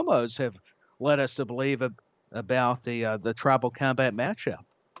the promos have led us to believe about the tribal combat matchup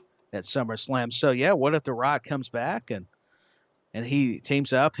at SummerSlam. So yeah, what if The Rock comes back and he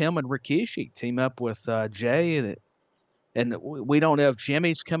teams up, him and Rikishi team up with Jey, and we don't know if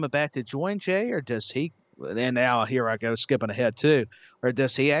Jimmy's coming back to join Jey, or does he? And now here I go skipping ahead too, or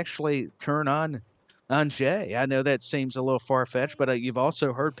does he actually turn on Jey? I know that seems a little far fetched, but you've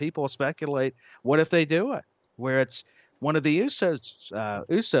also heard people speculate, what if they do it, where it's one of the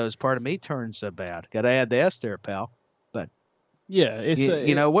Usos, pardon me, turns bad. Got to add the S there, pal. But yeah, it's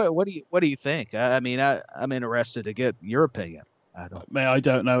what do you think? I mean, I'm interested to get your opinion. I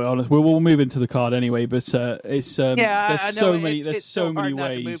don't know. Honestly, we'll move into the card anyway. But it's there's so many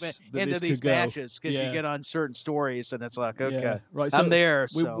ways that into this these could go. Matches because you get on certain stories and it's like, okay, right. So I'm there.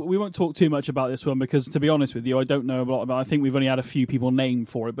 So. We won't talk too much about this one because, to be honest with you, I don't know a lot about. I think we've only had a few people named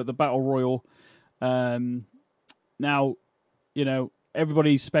for it, but the Battle Royal. Now,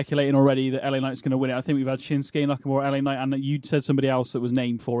 everybody's speculating already that LA Knight's going to win it. I think we've had Shinsuke Nakamura, LA Knight, and you'd said somebody else that was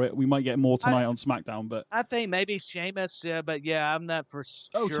named for it. We might get more tonight on SmackDown, but I think maybe Sheamus. But I'm not for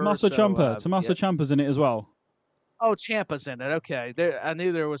sure. Tommaso Ciampa. Tommaso Ciampa's in it as well. Oh, Ciampa's in it. Okay, I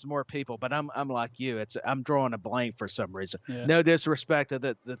knew there was more people, but I'm like you. I'm drawing a blank for some reason. Yeah. No disrespect to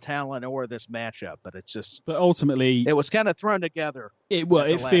the talent or this matchup, but it's just. But ultimately, it was kind of thrown together.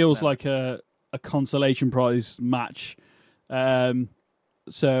 It feels like a consolation prize match. But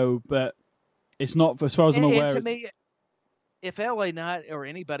it's not, as far as I'm aware. To me, if LA Knight or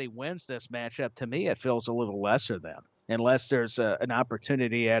anybody wins this matchup, to me it feels a little lesser than, unless there's an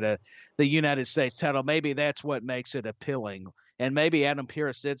opportunity at the United States title. Maybe that's what makes it appealing. And maybe Adam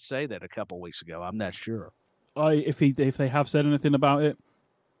Pearce did say that a couple weeks ago. I'm not sure. If they have said anything about it,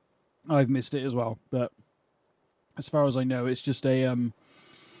 I've missed it as well. But as far as I know, it's just a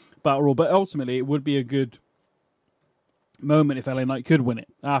battle royal. But ultimately, it would be a good moment if LA Knight could win it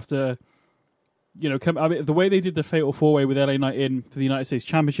after, the way they did the Fatal 4-Way with LA Knight in for the United States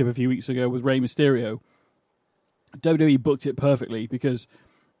Championship a few weeks ago with Rey Mysterio. WWE booked it perfectly because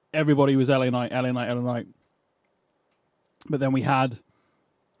everybody was LA Knight. But then we had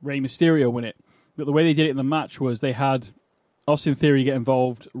Rey Mysterio win it. But the way they did it in the match was they had Austin Theory get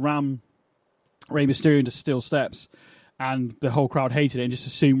involved, ram Rey Mysterio into steel steps, and the whole crowd hated it and just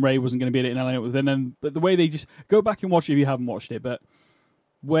assumed Ray wasn't going to be in it in LA Knight. But the way they just go back and watch it if you haven't watched it. But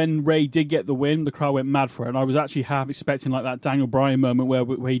when Ray did get the win, the crowd went mad for it, and I was actually half expecting like that Daniel Bryan moment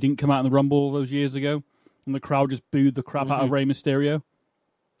where he didn't come out in the Rumble all those years ago, and the crowd just booed the crap out of Rey Mysterio.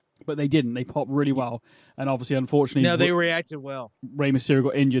 But they didn't. They popped really well. And obviously, unfortunately... No, they reacted well. Rey Mysterio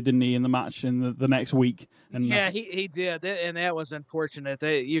got injured, didn't he, in the match in the next week? And yeah, he did. And that was unfortunate.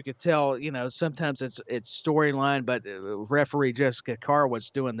 You could tell, sometimes it's storyline, but referee Jessica Carr was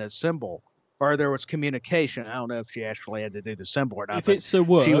doing the symbol. Or there was communication. I don't know if she actually had to do the symbol or not. If it's a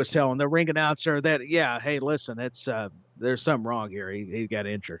work... She was telling the ring announcer that, hey, listen, it's there's something wrong here. He got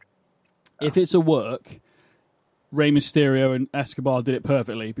injured. If it's a work... Rey Mysterio and Escobar did it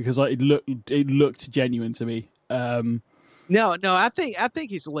perfectly because it looked genuine to me. No, I think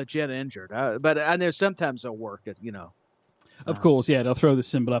he's legit injured, but I know sometimes they'll work it. Of course, yeah, they'll throw the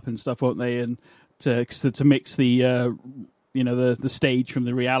symbol up and stuff, won't they? And to mix the the stage from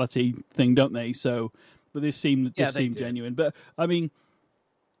the reality thing, don't they? So, but this seemed genuine. But I mean,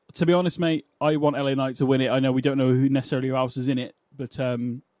 to be honest, mate, I want LA Knight to win it. I know we don't know who else is in it, but.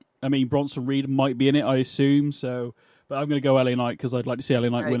 I mean, Bronson Reed might be in it, I assume. So, but I'm going to go LA Knight because I'd like to see LA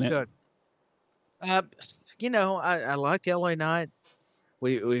Knight win it. Good. I like LA Knight.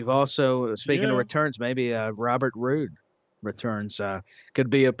 We've also, speaking of returns, maybe Robert Roode returns could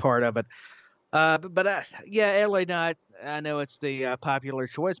be a part of it. But LA Knight. I know it's the popular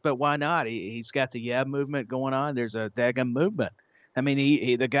choice, but why not? He's got the movement going on. There's a daggum movement. I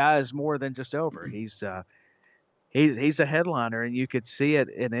mean, the guy is more than just over. He's a headliner, and you could see it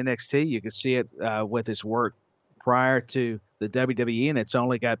in NXT. You could see it with his work prior to the WWE, and it's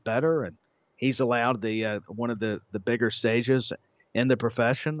only got better. And he's allowed one of the bigger stages in the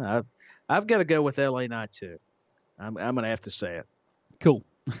profession. I've got to go with LA Knight too. I'm going to have to say it. Cool,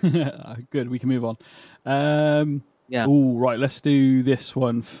 good. We can move on. Yeah. Ooh, right. Let's do this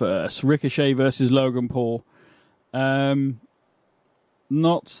one first. Ricochet versus Logan Paul.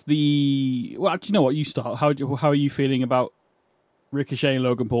 Not the... Well, do you know what? You start. How are you feeling about Ricochet and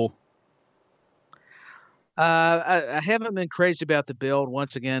Logan Paul? I haven't been crazy about the build.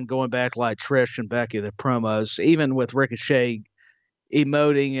 Once again, going back like Trish and Becky, the promos, even with Ricochet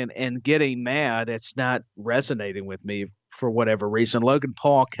emoting and getting mad, it's not resonating with me for whatever reason. Logan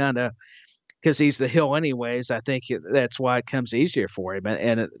Paul kind of, because he's the heel anyways, I think that's why it comes easier for him.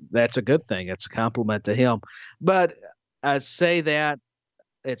 And that's a good thing. It's a compliment to him. But I say that,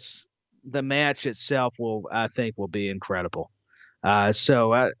 it's the match itself I think will be incredible.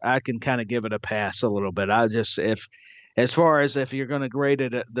 So I can kind of give it a pass a little bit. As far as if you're going to grade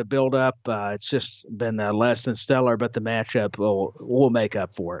it, the build up, it's just been less than stellar, but the matchup will make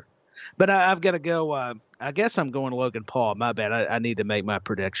up for it. But I've got to go. I guess I'm going Logan Paul. My bad. I need to make my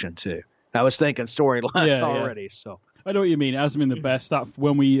prediction too. I was thinking storyline already. Yeah. So I know what you mean. It hasn't been the best. That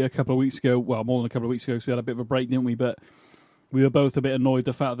when we a couple of weeks ago, well, more than a couple of weeks ago, because we had a bit of a break, didn't we? But we were both a bit annoyed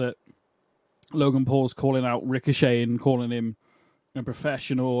the fact that Logan Paul's calling out Ricochet and calling him a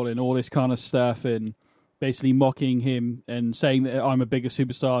professional and all this kind of stuff and basically mocking him and saying that I'm a bigger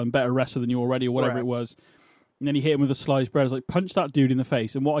superstar and better wrestler than you already or whatever it was. And then he hit him with a sliced bread. I was like, punch that dude in the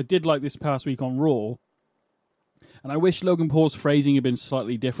face. And what I did like this past week on Raw, and I wish Logan Paul's phrasing had been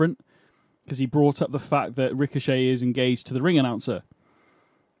slightly different because he brought up the fact that Ricochet is engaged to the ring announcer.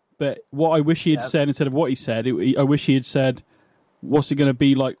 But what I wish he had said instead of what he said, I wish he had said, what's it going to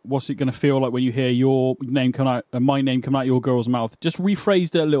be like? What's it going to feel like when you hear your name come out and my name come out your girl's mouth? Just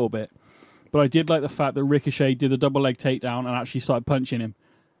rephrased it a little bit. But I did like the fact that Ricochet did a double leg takedown and actually started punching him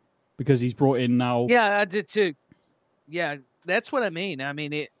because he's brought in now. Yeah, I did too. Yeah, that's what I mean. I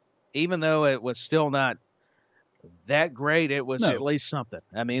mean, even though it was still not that great, it was at least something.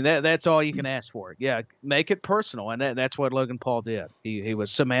 I mean, that's all you can ask for. Yeah, make it personal, and that's what Logan Paul did. He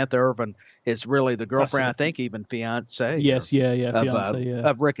was Samantha Irvin is really the girlfriend, I think, even fiance. Yes, fiance,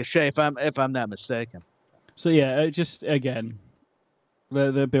 of Ricochet, if I'm not mistaken. So yeah, it just again,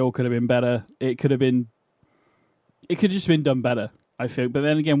 the bill could have been better. It could have just been done better, I think. But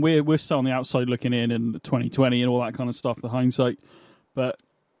then again, we're still on the outside looking in 2020 and all that kind of stuff, the hindsight. But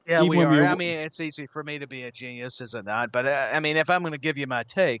yeah, we are. I mean, it's easy for me to be a genius, is it not? But I mean, if I'm going to give you my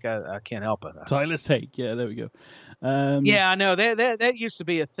take, I can't help it. Tyler's take. Yeah, there we go. Yeah, I know that used to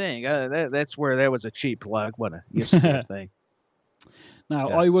be a thing. That's where that was a cheap plug. What it used to be a thing. Now,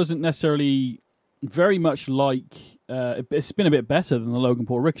 I wasn't necessarily very much like. It's been a bit better than the Logan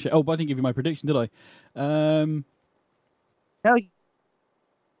Paul Ricochet. Oh, but I didn't give you my prediction, did I? No.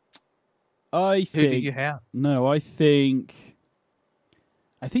 I think. Who do you have? No, I think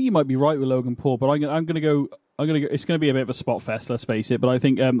you might be right with Logan Paul, but I'm going to go. It's going to be a bit of a spot fest, let's face it. But I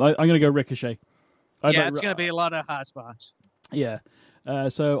think I'm going to go Ricochet. It's going to be a lot of high spots. Yeah.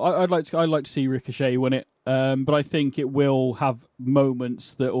 So I'd like to see Ricochet win it, but I think it will have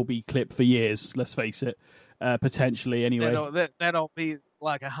moments that will be clipped for years. Let's face it, potentially anyway. That'll be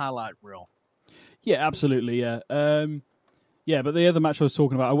like a highlight reel. Yeah, absolutely. Yeah, but the other match I was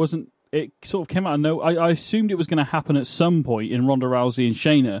talking about, it sort of came out of nowhere. I assumed it was going to happen at some point in Ronda Rousey and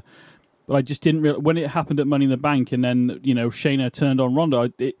Shayna, but I just didn't realize when it happened at Money in the Bank, and then Shayna turned on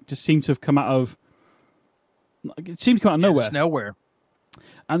Ronda. It just seemed to have come out of. It seemed to come out of nowhere. It's nowhere.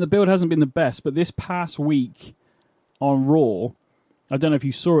 And the build hasn't been the best, but this past week on Raw, I don't know if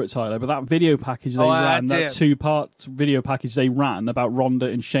you saw it, Tyler, but that video package they ran, that 2-part video package they ran about Ronda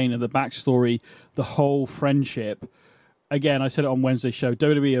and Shayna, the backstory, the whole friendship. Again, I said it on Wednesday's show.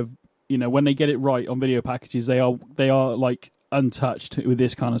 WWE, when they get it right on video packages, they are like untouched with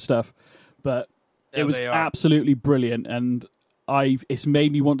this kind of stuff. But it was absolutely brilliant, and it's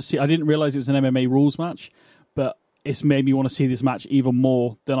made me want to see. I didn't realize it was an MMA rules match, but it's made me want to see this match even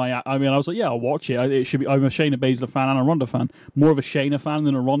more than I was like, yeah, I'll watch it. It should be. I'm a Shayna Baszler fan and a Ronda fan. More of a Shayna fan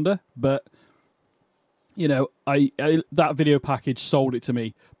than a Ronda, but that video package sold it to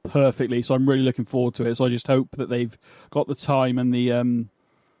me perfectly. So I'm really looking forward to it. So I just hope that they've got the time and and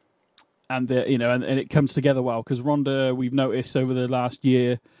it comes together well, because Ronda, we've noticed over the last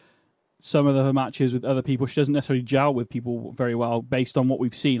year, some of the matches with other people, she doesn't necessarily gel with people very well based on what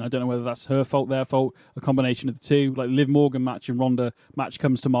we've seen. I don't know whether that's her fault, their fault, a combination of the two. Like Liv Morgan match and Ronda match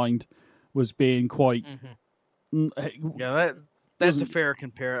comes to mind was being quite... Yeah, that's a fair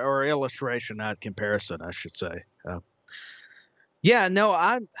or illustration, not comparison, I should say.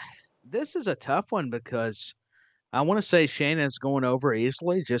 This is a tough one because I want to say Shayna's going over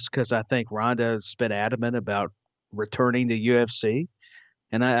easily just because I think Ronda's been adamant about returning to UFC.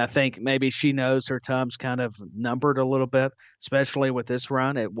 And I think maybe she knows her time's kind of numbered a little bit, especially with this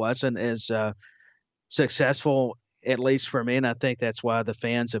run. It wasn't as successful, at least for me, and I think that's why the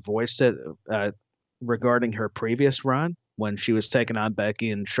fans have voiced it regarding her previous run when she was taking on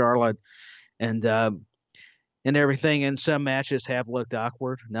Becky and Charlotte and everything. And some matches have looked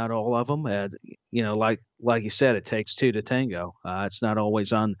awkward, not all of them. Like you said, it takes two to tango. It's not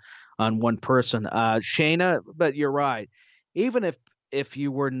always on one person. Shayna, but you're right. Even if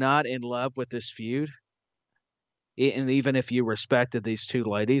you were not in love with this feud, and even if you respected these two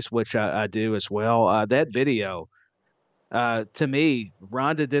ladies, which I do as well, that video, to me,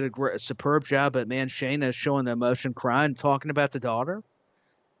 Ronda did a superb job, but man, Shayna showing the emotion, crying, talking about the daughter.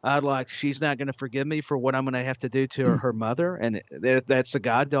 She's not going to forgive me for what I'm going to have to do to her mother, and that's the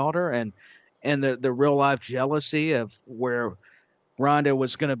goddaughter, and the real life jealousy of where Ronda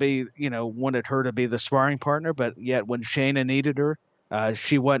was going to be, wanted her to be the sparring partner, but yet when Shayna needed her,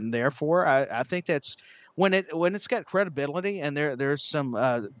 she wasn't there for her. I think that's when it's got credibility and there's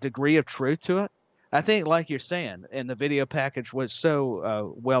some degree of truth to it. I think, like you're saying, and the video package was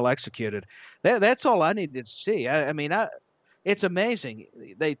so well executed. That's all I needed to see. It's amazing.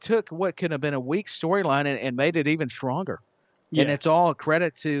 They took what could have been a weak storyline and made it even stronger. Yeah. And it's all a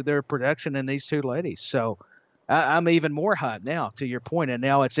credit to their production and these two ladies. So I'm even more hyped now, to your point. And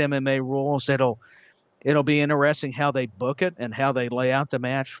now it's MMA rules. It'll be interesting how they book it and how they lay out the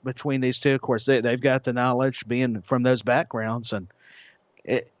match between these two. Of course, they've got the knowledge being from those backgrounds. And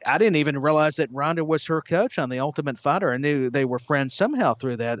I didn't even realize that Ronda was her coach on The Ultimate Fighter. I knew they were friends somehow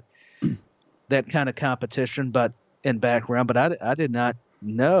through that kind of competition, but in background. But I did not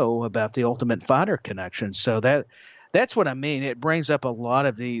know about the Ultimate Fighter connection. So that's what I mean. It brings up a lot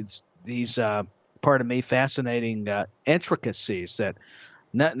of these fascinating intricacies that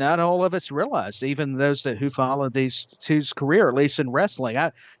not all of us realize, even those who follow these two's career, at least in wrestling.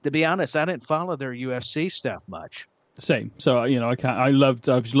 To be honest, I didn't follow their UFC stuff much. Same. So I've loved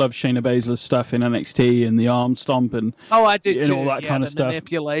Shayna Baszler's stuff in NXT and the arm stomp and I did and too. all that kind of stuff.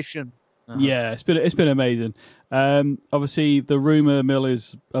 Manipulation. Uh-huh. Yeah, it's been amazing. Obviously, the rumor mill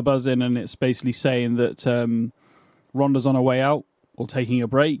is buzzing, and it's basically saying that Ronda's on her way out or taking a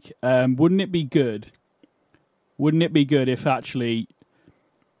break. Wouldn't it be good? Wouldn't it be good if actually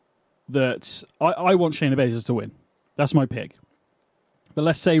that I want Shayna Baszler to win? That's my pick. But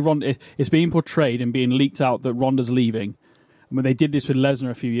let's say it's being portrayed and being leaked out that Ronda's leaving. I mean, they did this with Lesnar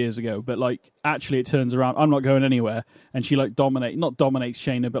a few years ago, but actually it turns around, I'm not going anywhere, and she not dominates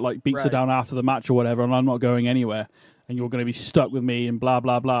Shayna, but beats her down after the match or whatever, and I'm not going anywhere, and you're going to be stuck with me and blah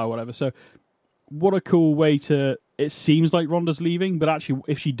blah blah or whatever. So, what a cool way to. It seems like Ronda's leaving, but actually,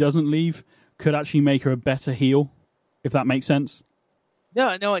 if she doesn't leave, could actually make her a better heel, if that makes sense.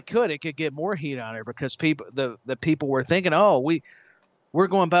 No, it could. It could get more heat on her because the people were thinking, we're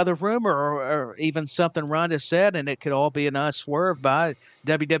going by the rumor or even something Ronda said, and it could all be a nice swerve by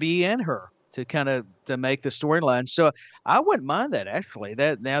WWE and her. to make the storyline. So I wouldn't mind that, actually.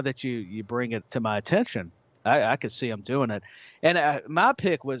 That now that you bring it to my attention, I could see them doing it. And my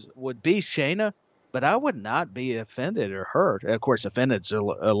pick would be Shayna, but I would not be offended or hurt. Of course, offended's a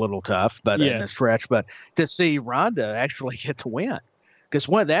little tough, but in a stretch. But to see Ronda actually get to win, because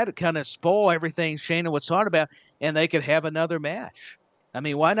that kind of spoil everything Shayna was talking about, and they could have another match. I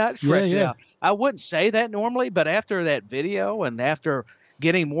mean, why not stretch it out? I wouldn't say that normally, but after that video and after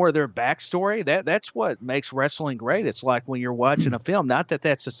getting more of their backstory, that's what makes wrestling great. It's like when you're watching a film. Not that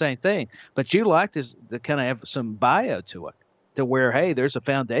that's the same thing, but you like to kind of have some bio to it, to where, hey, there's a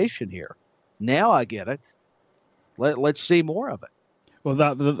foundation here. Now I get it. Let's see more of it.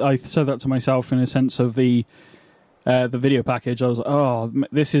 Well, I said that to myself in a sense of the video package. I was like, oh,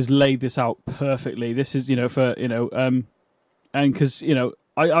 this has laid this out perfectly. This is, and because,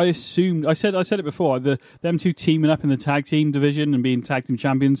 I assumed, I said it before, them two teaming up in the tag team division and being tag team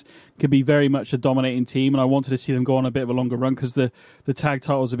champions could be very much a dominating team, and I wanted to see them go on a bit of a longer run, because the tag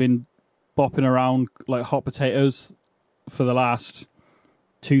titles have been bopping around like hot potatoes for the last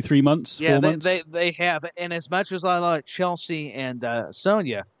 2-3 months. 4 months. They have, and as much as I like Chelsea and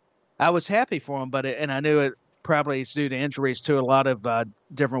Sonya, I was happy for them, and I knew it probably is due to injuries, to a lot of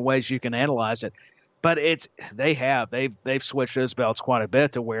different ways you can analyze it. But they've switched those belts quite a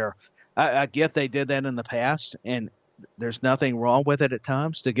bit, to where I get they did that in the past, and there's nothing wrong with it at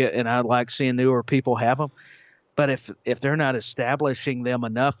times to get. And I like seeing newer people have them. But if they're not establishing them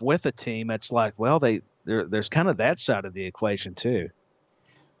enough with a team, it's like, well, there's kind of that side of the equation too.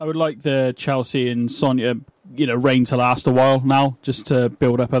 I would like the Chelsea and Sonya, reign to last a while now, just to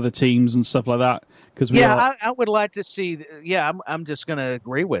build up other teams and stuff like that. I would like to see. Yeah, I'm just going to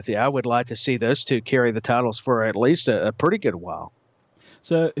agree with you. I would like to see those two carry the titles for at least a pretty good while.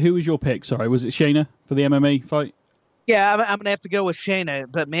 So, who was your pick? Sorry, was it Shayna for the MMA fight? Yeah, I'm going to have to go with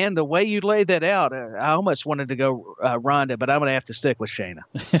Shayna. But man, the way you laid that out, I almost wanted to go Ronda, but I'm going to have to stick with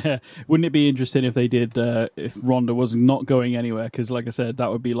Shayna. Wouldn't it be interesting if they did? If Ronda was not going anywhere? Because, like I said,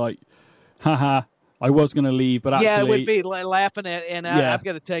 that would be like, haha. I was going to leave, but actually... Yeah, it would be laughing at, and I've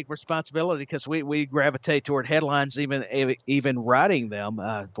got to take responsibility, because we gravitate toward headlines, even writing them.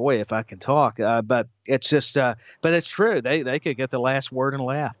 Boy, if I can talk. But it's just, but it's true. They could get the last word and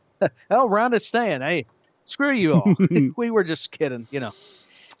laugh. Oh, Ronda's staying. Hey, screw you all. We were just kidding,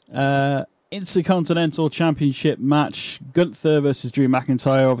 Intercontinental Championship match, Gunther versus Drew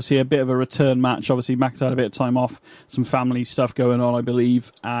McIntyre. Obviously, a bit of a return match. Obviously, McIntyre had a bit of time off, some family stuff going on, I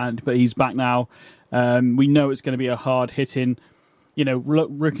believe, but he's back now. We know it's going to be a hard-hitting,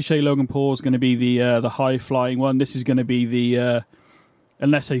 Ricochet Logan Paul is going to be the high-flying one. This is going to be the,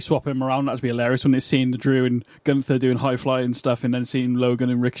 unless they swap him around, that'd be hilarious when it's seeing Drew and Gunther doing high-flying stuff, and then seeing Logan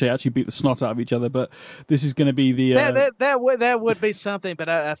and Ricochet actually beat the snot out of each other. But this is going to be the... That would be something, but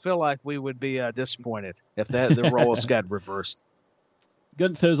I feel like we would be disappointed if the roles got reversed.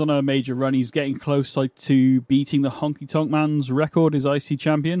 Gunther's on a major run. He's getting close to beating the Honky Tonk Man's record as IC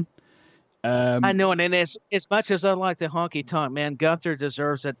champion. I know, and as much as I like the Honky Tonk Man, Gunther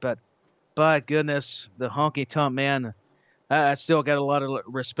deserves it, but by goodness, the Honky Tonk Man, I still got a lot of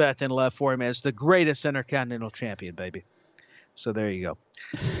respect and love for him as the greatest Intercontinental Champion, baby. So there you go.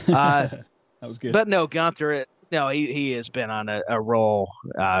 That was good. But no, Gunther, he has been on a roll,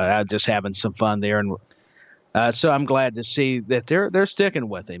 just having some fun there, and so I'm glad to see that they're sticking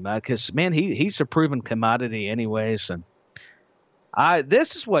with him, because man, he's a proven commodity anyways, and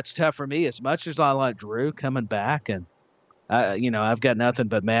this is what's tough for me. As much as I like Drew coming back, and I've got nothing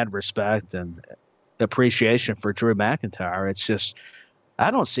but mad respect and appreciation for Drew McIntyre. It's just I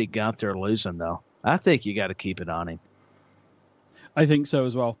don't see Gunther losing, though. I think you got to keep it on him. I think so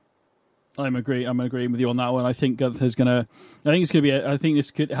as well. I'm agreeing with you on that one. I think Gunther's gonna. I think it's gonna be. I think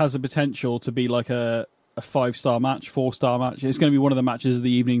this has the potential to be like a 5-star match, 4-star match. It's going to be one of the matches of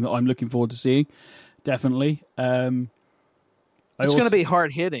the evening that I'm looking forward to seeing. Definitely. It's going to be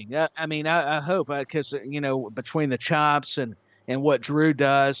hard hitting. I mean, I hope, because between the chops and what Drew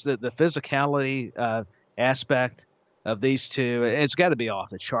does, the physicality aspect of these two, it's got to be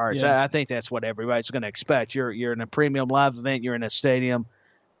off the charts. Yeah. I think that's what everybody's going to expect. You're in a premium live event. You're in a stadium.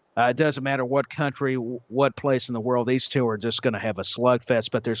 It doesn't matter what country, what place in the world. These two are just going to have a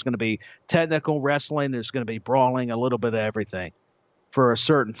slugfest. But there's going to be technical wrestling. There's going to be brawling, a little bit of everything for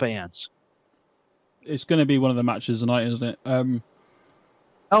certain fans. It's going to be one of the matches tonight, isn't it?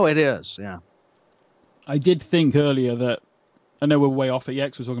 Oh, it is, yeah. I did think earlier that, I know we're way off it yet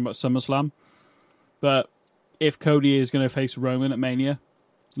because we're talking about SummerSlam, but if Cody is going to face Roman at Mania,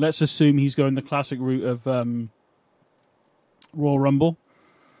 let's assume he's going the classic route of Royal Rumble.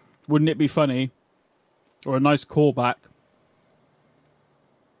 Wouldn't it be funny, or a nice callback,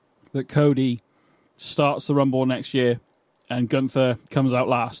 that Cody starts the Rumble next year and Gunther comes out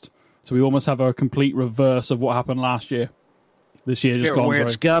last. So we almost have a complete reverse of what happened last year. This year just gone, where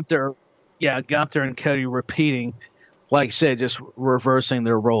it's Gunther and Cody repeating, like you said, just reversing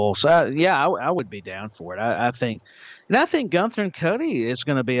their roles. I would be down for it. I think Gunther and Cody is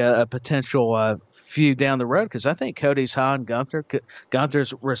going to be a potential feud down the road because I think Cody's high on Gunther. Gunther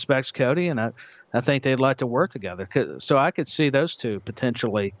respects Cody, and I think they'd like to work together. So I could see those two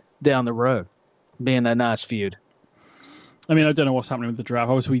potentially down the road being a nice feud. I mean, I don't know what's happening with the draft.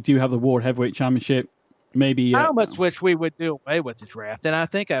 Obviously, we do have the World Heavyweight Championship. Maybe I almost wish we would do away with the draft, and I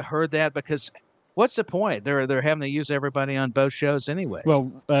think I heard that because what's the point? They're having to use everybody on both shows anyway. Well,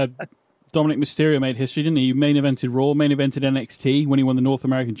 Dominic Mysterio made history, didn't he? He main evented Raw, main evented NXT when he won the North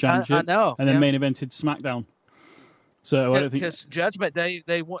American Championship. I know, and then main evented SmackDown. So I don't think because Judgment Day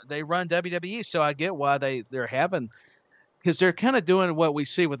they run WWE, so I get why they're having. Because they're kind of doing what we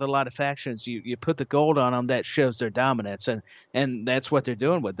see with a lot of factions. You put the gold on them, that shows their dominance. And that's what they're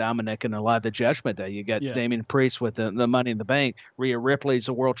doing with Dominic and a lot of the Judgment Day. You got Damian Priest with the Money in the Bank. Rhea Ripley's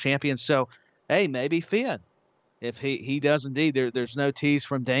a world champion. So, hey, maybe Finn. If he does indeed, there's no tease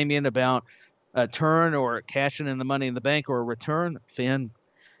from Damian about a turn or cashing in the Money in the Bank or a return. Finn,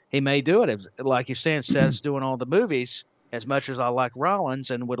 he may do it. Like you're saying, instead of doing all the movies, as much as I like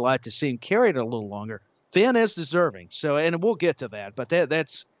Rollins and would like to see him carry it a little longer, Finn is deserving, so and we'll get to that, but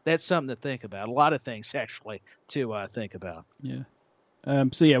that's something to think about. A lot of things actually to think about. Yeah.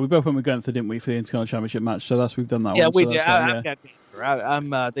 So we both went with Gunther, didn't we, for the Intercontinental Championship match? So we've done that. Yeah, one. we So did. I've got the answer. I'm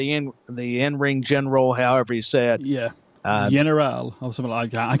the in-ring general, however you say it. Yeah. General or something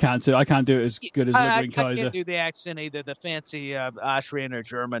like that. I can't do it as good as Ludwig Kaiser. I can't do the accent either. The fancy Austrian or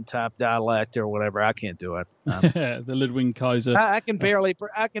German type dialect or whatever. I can't do it. The Ludwig Kaiser. I can barely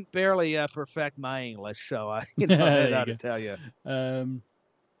perfect my English, so I how to tell you. Come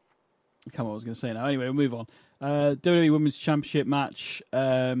on, I was going to say now. Anyway, we'll move on. WWE Women's Championship match.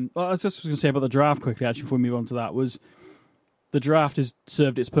 I was just going to say about the draft quickly. Actually, before we move on to that, was the draft has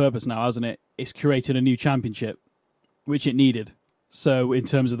served its purpose now, hasn't it? It's created a new championship, which it needed. So in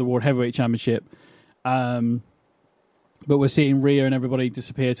terms of the World Heavyweight Championship, but we're seeing Rhea and everybody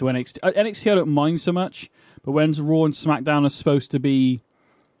disappear to NXT. NXT I don't mind so much, but when Raw and SmackDown are supposed to be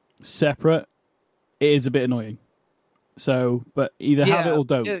separate, it is a bit annoying. So, but either have it or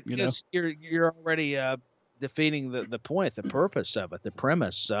don't. Because you're already defeating the point, the purpose of it, the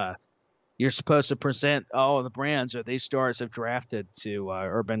premise. You're supposed to present all the brands or these stars have drafted to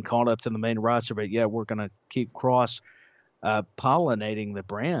or been called up to the main roster, but we're going to keep pollinating the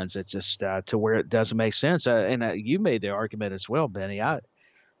brands. It's just to where it doesn't make sense. And you made the argument as well, Benny. I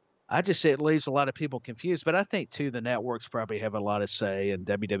just say it leaves a lot of people confused, but I think too the networks probably have a lot of say, and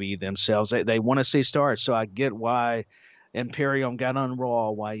WWE themselves they want to see stars. So I get why Imperium got on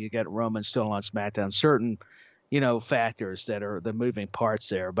Raw, why you got Roman still on SmackDown. Certain factors that are the moving parts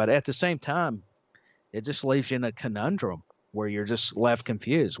there. But at the same time, it just leaves you in a conundrum where you're just left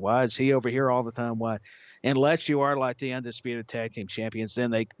confused. Why is he over here all the time? Why? Unless you are like the Undisputed Tag Team Champions,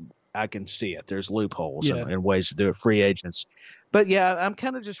 then I can see it. There's loopholes and ways to do it, free agents. But I'm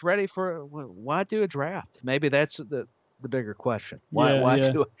kind of just ready for why do a draft? Maybe that's the bigger question. Why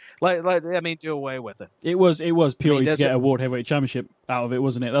do do away with it? It was purely to get a World Heavyweight Championship out of it,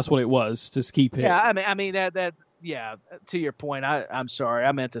 wasn't it? That's what it was, to keep it. Yeah, I mean that. Yeah, to your point, I'm sorry.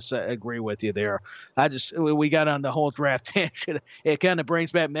 I meant to agree with you there. We got on the whole draft tangent. It kind of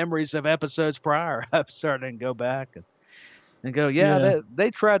brings back memories of episodes prior. I'm starting to go back and go,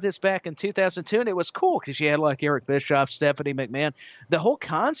 they tried this back in 2002, and it was cool because you had like Eric Bischoff, Stephanie McMahon. The whole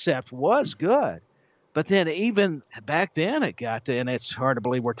concept was good. But then even back then it got to, and it's hard to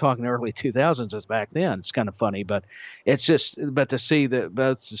believe we're talking early 2000s as back then. It's kind of funny, but it's just, but to see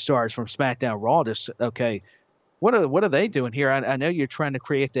both the stars from SmackDown Raw just, okay, what are they doing here? I know you're trying to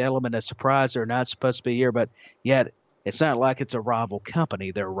create the element of surprise. They're not supposed to be here, but yet it's not like it's a rival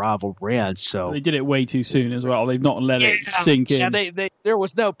company. They're rival brands. So they did it way too soon as well. They've not let it sink in. Yeah, there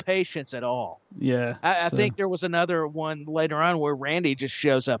was no patience at all. Yeah. I think there was another one later on where Randy just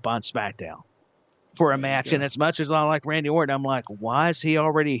shows up on SmackDown for a match. And as much as I like Randy Orton, I'm like, why is he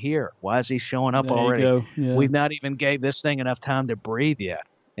already here? Why is he showing up already? Yeah. We've not even gave this thing enough time to breathe yet.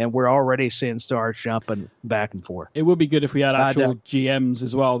 And we're already seeing stars jumping back and forth. It would be good if we had actual GMs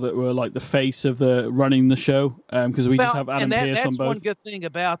as well that were like the face of the running the show, because we just have Adam Pearce on both. That's one good thing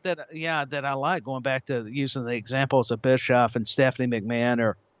about that. Yeah, that I like, going back to using the examples of Bischoff and Stephanie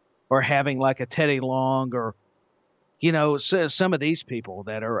McMahon, or having like a Teddy Long, or some of these people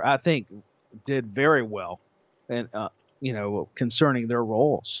that are, I think, did very well, and concerning their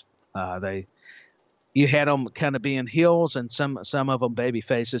roles, you had them kind of being heels and some of them baby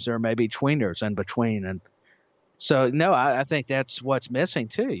faces or maybe tweeners in between. And so, no, I think that's what's missing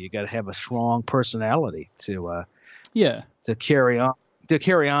too. You got to have a strong personality to carry on, the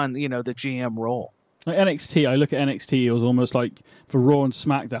GM role. Like NXT, I look at NXT, it was almost like for Raw and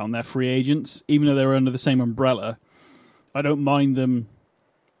SmackDown, they're free agents, even though they're under the same umbrella. I don't mind them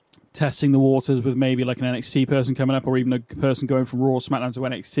testing the waters with maybe like an NXT person coming up or even a person going from Raw SmackDown to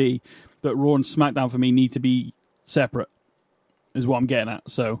NXT. But Raw and SmackDown for me need to be separate, is what I'm getting at.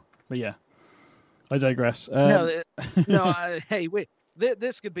 So, but yeah, I digress. Hey, wait,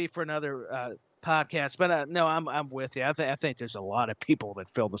 this could be for another podcast, but no, I'm with you. I think there's a lot of people that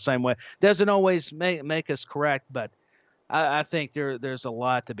feel the same way. Doesn't always make us correct, but I think there's a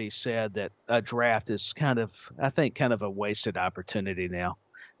lot to be said that a draft is kind of a wasted opportunity now.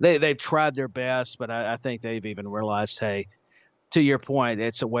 They've tried their best, but I think they've even realized, hey, to your point,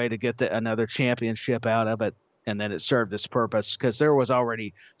 it's a way to get another championship out of it, and then it served its purpose because there was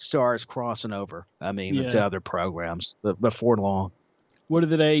already stars crossing over. I mean, to other programs before long. Word of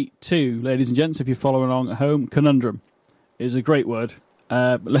the day 2, ladies and gents, if you're following along at home, conundrum is a great word.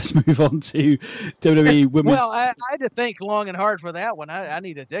 But let's move on to WWE Women's... Well, I had to think long and hard for that one. I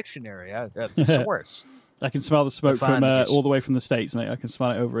need a dictionary, a thesaurus. I can smell the smoke from all the way from the States, mate. I can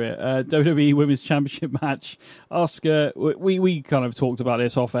smell it over here. WWE Women's Championship match. Asuka, we kind of talked about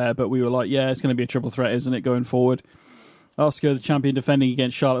this off air, but we were like, yeah, it's going to be a triple threat, isn't it, going forward? Asuka, the champion, defending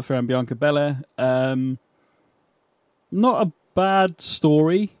against Charlotte Flair and Bianca Belair. Not a bad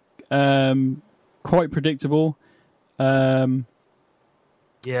story. Quite predictable. I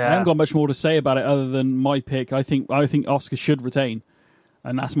haven't got much more to say about it other than my pick. I think Asuka should retain,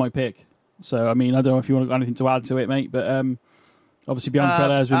 and that's my pick. So, I mean, I don't know if you want to got anything to add to it, mate, but obviously Bianca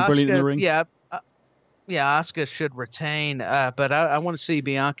Belair has been brilliant in the ring. Yeah, Asuka should retain, but I want to see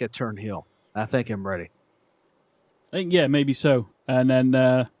Bianca turn heel. I think I'm ready. Maybe so. And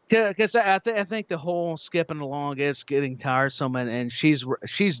then... Because I think the whole skipping along is getting tiresome, and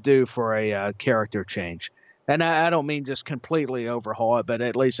she's due for a character change. And I don't mean just completely overhaul it, but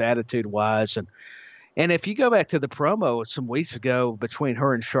at least attitude-wise. And if you go back to the promo some weeks ago between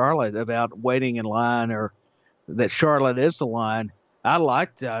her and Charlotte about waiting in line or that Charlotte is the line, I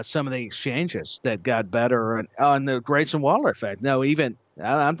liked some of the exchanges that got better on the Grayson Waller effect. No, even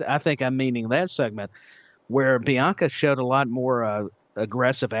I think I'm meaning that segment where Bianca showed a lot more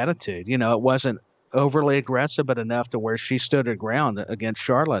aggressive attitude. You know, it wasn't overly aggressive, but enough to where she stood her ground against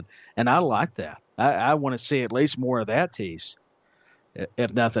Charlotte. And I like that. I want to see at least more of that tease,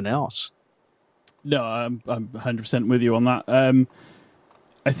 if nothing else. No, I'm 100% with you on that.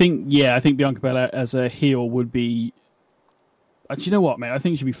 I think Bianca Belair as a heel would be... Do you know what, mate? I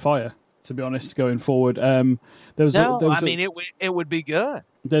think she'd be fire, to be honest, going forward. It would be good.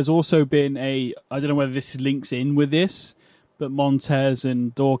 There's also been I don't know whether this links in with this, but Montez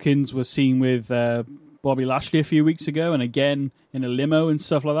and Dawkins were seen with Bobby Lashley a few weeks ago, and again in a limo and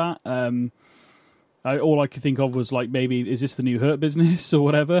stuff like that. All I could think of was like, maybe, is this the new Hurt Business or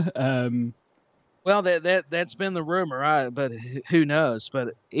whatever? Well, that's been the rumor, but who knows?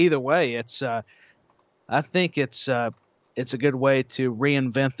 But either way, I think it's a good way to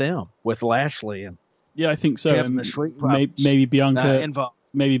reinvent them with Lashley and I think so. Having the Street maybe Bianca involved.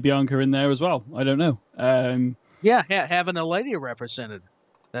 Maybe Bianca in there as well. I don't know. Having a lady represented.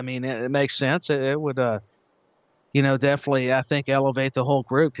 I mean, it makes sense. It would, definitely, I think, elevate the whole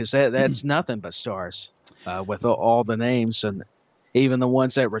group because that's nothing but stars with all the names and even the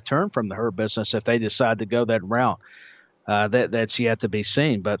ones that return from the Hurt Business, if they decide to go that route, that's yet to be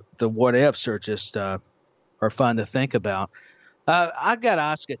seen. But the what ifs are just are fun to think about. I got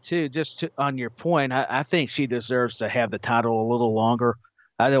Asuka too. On your point, I think she deserves to have the title a little longer.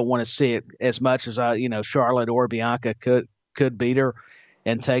 I don't want to see it as much as Charlotte or Bianca could beat her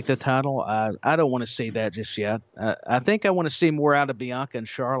and take the title. I don't want to see that just yet. I think I want to see more out of Bianca and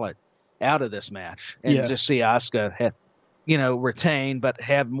Charlotte out of this match, and just see Asuka retain, but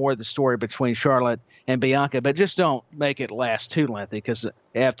have more of the story between Charlotte and Bianca. But just don't make it last too lengthy, because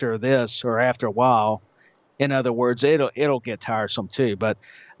after this, or after a while, in other words, it'll get tiresome too. But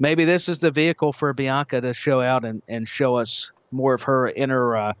maybe this is the vehicle for Bianca to show out and show us more of her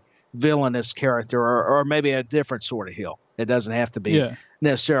inner villainous character, or maybe a different sort of heel. It doesn't have to be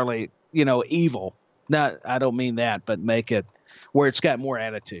necessarily evil. I don't mean that, but make it where it's got more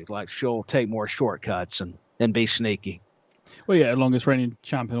attitude. Like she'll take more shortcuts and be sneaky. Well, yeah, longest reigning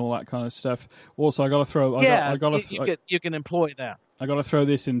champ and all that kind of stuff. Also, I got to throw. You can employ that. I got to throw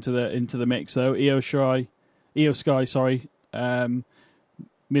this into the mix though. Io Sky,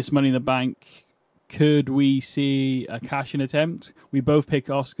 Miss Money in the Bank, could we see a cash-in attempt? We both pick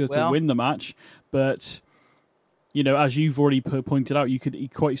Asuka to win the match, but as you've already pointed out, you could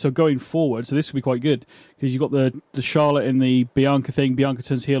going forward. So this would be quite good because you've got the Charlotte and the Bianca thing. Bianca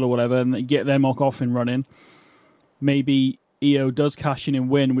turns heel or whatever, and they get them off and running. Maybe Io does cash in and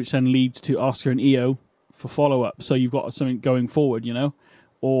win, which then leads to Asuka and Io for follow-up. So you've got something going forward,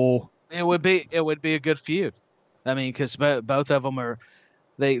 or it would be a good feud. I mean, because both of them are.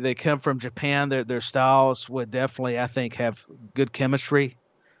 They come from Japan. Their styles would definitely, I think, have good chemistry.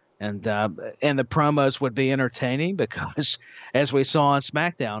 And the promos would be entertaining because, as we saw on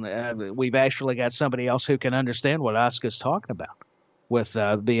SmackDown, we've actually got somebody else who can understand what Asuka's talking about with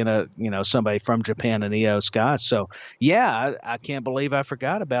being somebody from Japan and Io Sky. So yeah, I can't believe I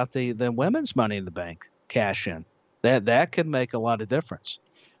forgot about the women's Money in the Bank cash in. That could make a lot of difference.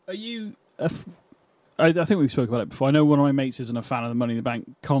 Are you? I think we've spoken about it before. I know one of my mates isn't a fan of the Money in the Bank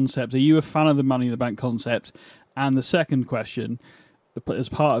concept. Are you a fan of the Money in the Bank concept? And the second question, as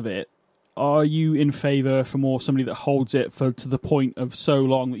part of it, are you in favour for more somebody that holds it to the point of so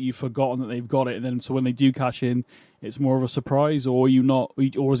long that you've forgotten that they've got it, and then so when they do cash in, it's more of a surprise, or are you not,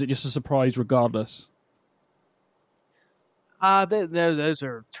 or is it just a surprise regardless? Those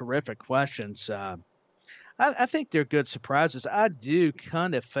are terrific questions. I think they're good surprises. I do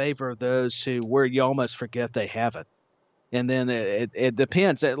kind of favor those where you almost forget they have it, and then it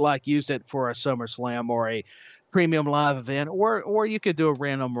depends. Like use it for a SummerSlam or a premium live event, or you could do a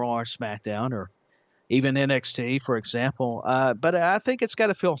random Raw or SmackDown or even NXT, for example. But I think it's got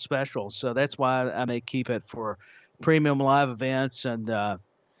to feel special, so that's why I may keep it for premium live events and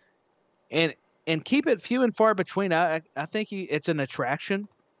keep it few and far between. I think it's an attraction,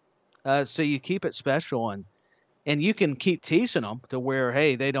 so you keep it special and you can keep teasing them to where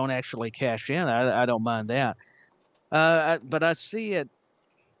they don't actually cash in. I don't mind that, but I see it.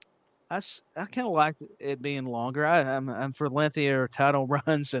 I kind of like it being longer. I'm for lengthier title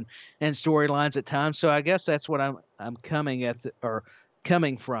runs and storylines at times. So I guess that's what I'm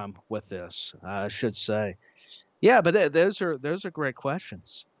coming from with this. I should say, yeah. But those are great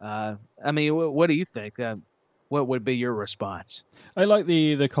questions. I mean, what do you think? What would be your response? I like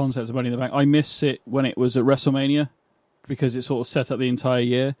the concept of Money in the Bank. I miss it when it was at WrestleMania because it sort of set up the entire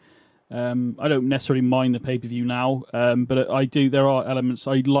year. I don't necessarily mind the pay-per-view now, but I do. There are elements.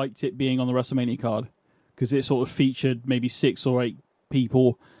 I liked it being on the WrestleMania card because it sort of featured maybe 6 or 8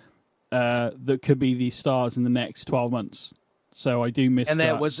 people that could be the stars in the next 12 months. So I do miss that.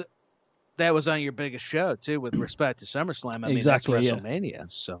 And that was on your biggest show, too, with respect to SummerSlam. I mean, exactly, that's WrestleMania.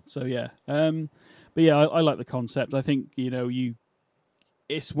 Yeah. So yeah. But yeah, I like the concept. I think,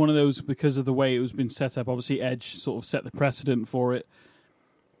 it's one of those, because of the way it was been set up, obviously Edge sort of set the precedent for it.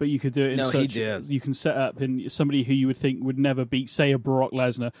 But you could do it in such... You can set up in somebody who you would think would never beat, say, a Brock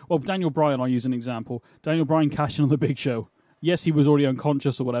Lesnar. Well, Daniel Bryan, I'll use an example. Daniel Bryan cashing on the Big Show. Yes, he was already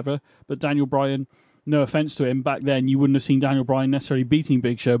unconscious or whatever, but Daniel Bryan, no offense to him, back then you wouldn't have seen Daniel Bryan necessarily beating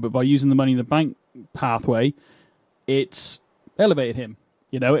Big Show, but by using the Money in the Bank pathway, it's elevated him.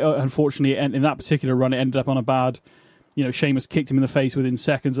 Unfortunately, in that particular run, it ended up on a bad... Sheamus kicked him in the face within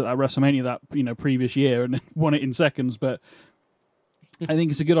seconds at that WrestleMania that previous year and won it in seconds, but... I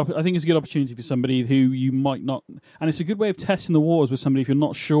think it's a good opportunity for somebody who you might not, and it's a good way of testing the waters with somebody if you're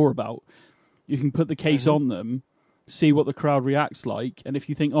not sure about. You can put the case on them, see what the crowd reacts like, and if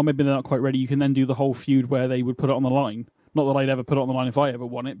you think, maybe they're not quite ready, you can then do the whole feud where they would put it on the line. Not that I'd ever put it on the line if I ever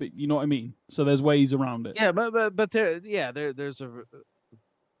won it, but you know what I mean. So there's ways around it. Yeah, but there's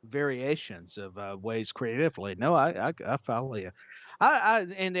variations of ways creatively. No, I follow you.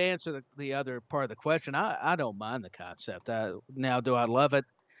 And to answer the other part of the question, I don't mind the concept. Now, do I love it?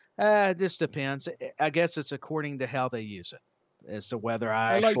 It just depends. I guess it's according to how they use it as to whether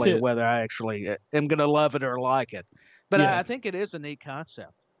I actually am going to love it or like it. But yeah. I think it is a neat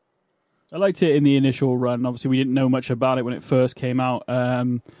concept. I liked it in the initial run. Obviously, we didn't know much about it when it first came out.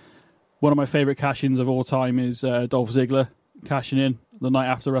 One of my favorite cash-ins of all time is Dolph Ziggler cashing in the night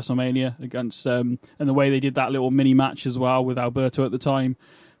after WrestleMania against, and the way they did that little mini match as well with Alberto at the time,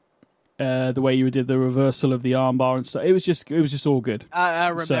 the way you did the reversal of the armbar and stuff. It was just all good. I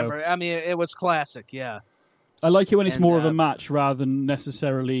remember. So, I mean, it was classic. Yeah. I like it when it's more of a match rather than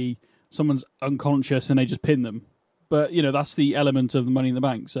necessarily someone's unconscious and they just pin them. But that's the element of the Money in the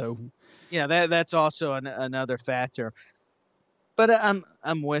Bank. So yeah, that's also another factor. But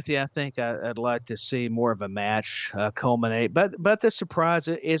I'm with you. I think I'd like to see more of a match culminate. But the surprise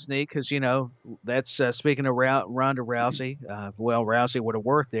is neat because, that's speaking of Ronda Rousey. Rousey would have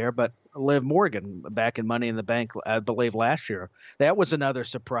worked there, but Liv Morgan back in Money in the Bank, I believe, last year. That was another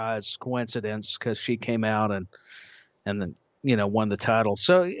surprise coincidence because she came out and then won the title.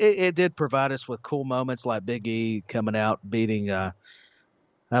 So it did provide us with cool moments like Big E coming out beating.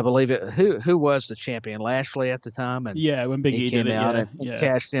 I believe it. Who was the champion? Lashley at the time, and when Big E came did it, out and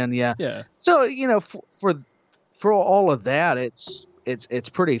cashed in. Yeah. So for all of that, it's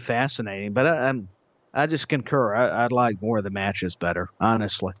pretty fascinating. But I just concur. I like more of the matches better,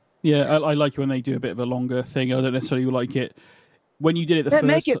 honestly. Yeah, I like it when they do a bit of a longer thing. I don't necessarily like it when you did it the first.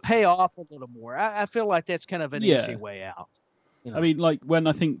 Make it pay off a little more. I feel like that's kind of an easy way out. I mean, like when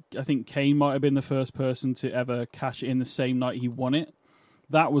I think Kane might have been the first person to ever cash it in the same night he won it.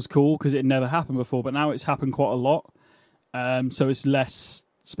 That was cool because it never happened before, but now it's happened quite a lot. So it's less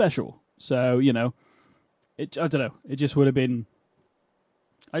special. So, I don't know. It just would have been...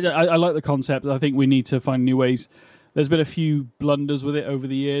 I like the concept. I think we need to find new ways. There's been a few blunders with it over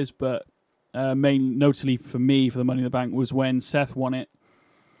the years, but notably for me, for the Money in the Bank, was when Seth won it.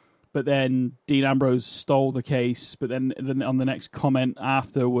 But then Dean Ambrose stole the case. But then on the next comment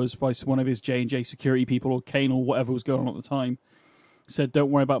after was by one of his J&J security people or Kane or whatever was going on at the time. Said,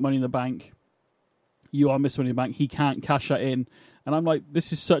 don't worry about Money in the Bank. You are Mr. Money in the Bank. He can't cash that in. And I'm like,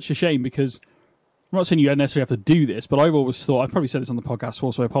 this is such a shame because I'm not saying you necessarily have to do this, but I've always thought, I've probably said this on the podcast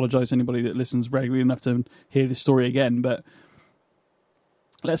before, so I apologise to anybody that listens regularly enough to hear this story again. But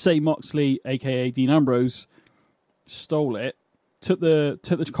let's say Moxley, a.k.a. Dean Ambrose, stole it, took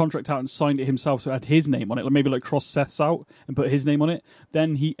the contract out and signed it himself so it had his name on it, like maybe like cross Seth's out and put his name on it.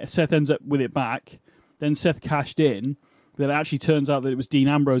 Then Seth ends up with it back. Then Seth cashed in. Then it actually turns out that it was Dean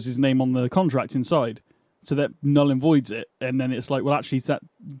Ambrose's name on the contract inside. So that null and voids it. And then it's like, well, actually, do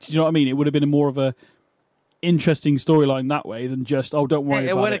you know what I mean? It would have been a more of a interesting storyline that way than just, don't worry about it.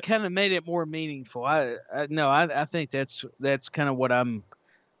 It would have kind of made it more meaningful. I think that's kind of what I'm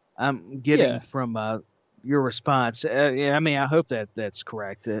getting from your response. I mean, I hope that's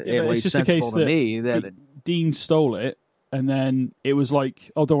correct. At least it's just sensible a case to me that Dean stole it, and then it was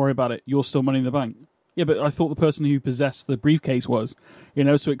like, don't worry about it. You're still Money in the Bank. Yeah, but I thought the person who possessed the briefcase was,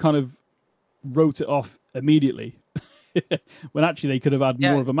 so it kind of wrote it off immediately. When actually they could have had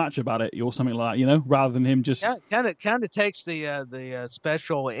more of a match about it or something like that, rather than him just... Kind of takes the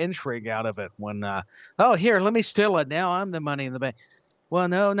special intrigue out of it when, here, let me steal it. Now I'm the Money in the Bank. Well,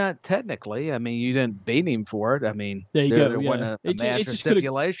 no, not technically. I mean, you didn't beat him for it. I mean, there you go. Wasn't a match or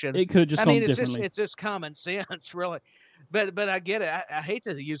stipulation. It could have just gone differently. It's just common sense, really. But I get it. I hate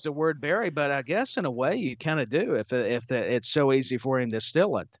to use the word bury, but I guess in a way you kind of do if it's so easy for him to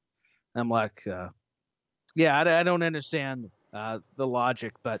steal it. I'm like, I don't understand the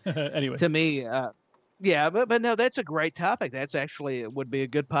logic, but anyway, to me, but no, that's a great topic. That's actually it would be a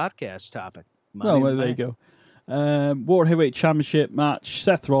good podcast topic. Well, there you go. World Heavyweight Championship match.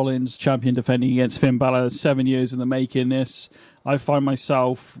 Seth Rollins, champion, defending against Finn Balor. 7 years in the making. This, I find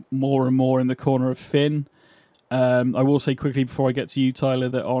myself more and more in the corner of Finn. I will say quickly before I get to you, Tyler,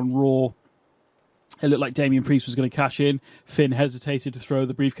 that on Raw, it looked like Damian Priest was going to cash in. Finn hesitated to throw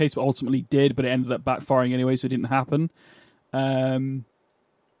the briefcase, but ultimately did, but it ended up backfiring anyway, so it didn't happen. I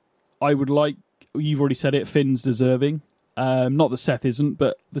would like, you've already said it, Finn's deserving. Not that Seth isn't,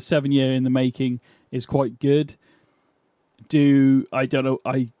 but the 7 year in the making is quite good. I don't know,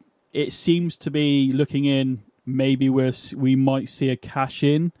 it seems to be looking in, maybe we might see a cash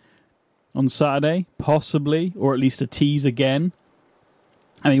in on Saturday, possibly, or at least a tease again.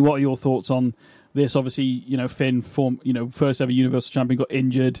 I mean, what are your thoughts on this? Obviously, Finn, first ever Universal Champion, got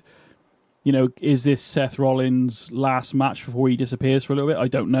injured. Is this Seth Rollins' last match before he disappears for a little bit? I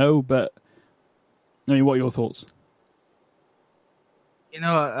don't know, but I mean, what are your thoughts?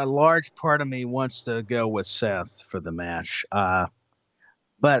 A large part of me wants to go with Seth for the match,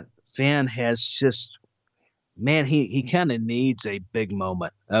 but Finn has just. Man, he kind of needs a big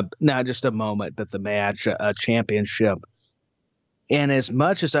moment, not just a moment, but the match, a championship. And as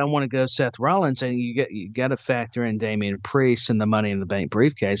much as I want to go Seth Rollins, and you got to factor in Damian Priest and the Money in the Bank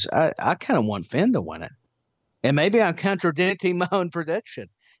briefcase, I kind of want Finn to win it. And maybe I'm contradicting my own prediction.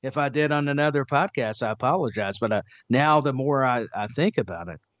 If I did on another podcast, I apologize. But now the more I think about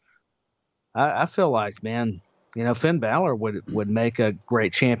it, I feel like, man, Finn Balor would make a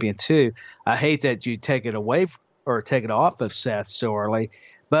great champion too. I hate that you take it away or take it off of Seth so early,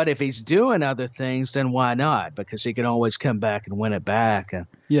 but if he's doing other things, then why not? Because he can always come back and win it back.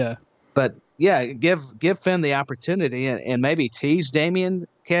 But give Finn the opportunity and maybe tease Damian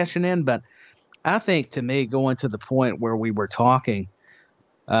cashing in. But I think, to me, going to the point where we were talking,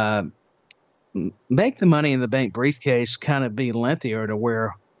 make the Money in the Bank briefcase kind of be lengthier to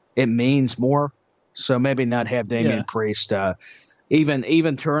where it means more. So maybe not have Damian Priest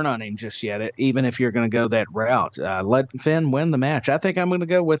even turn on him just yet, even if you're going to go that route. Let Finn win the match. I think I'm going to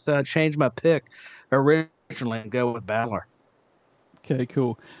go with change my pick originally and go with Balor. Okay,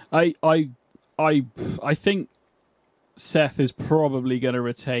 cool. I think Seth is probably going to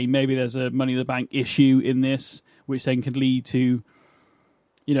retain. Maybe there's a Money in the Bank issue in this, which then could lead to,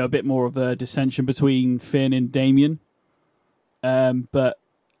 a bit more of a dissension between Finn and Damien. But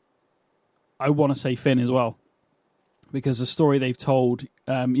I want to say Finn as well, because the story they've told,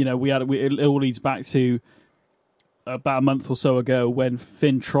 it all leads back to about a month or so ago when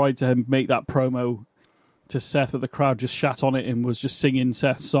Finn tried to make that promo to Seth, but the crowd just shat on it and was just singing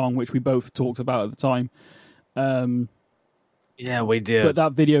Seth's song, which we both talked about at the time. Yeah, we did. But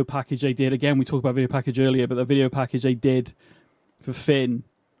that video package they did, again, we talked about video package earlier, but the video package they did for Finn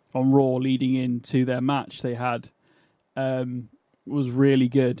on Raw leading into their match they had was really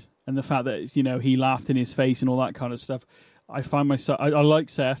good. And the fact that, he laughed in his face and all that kind of stuff. I find myself, I like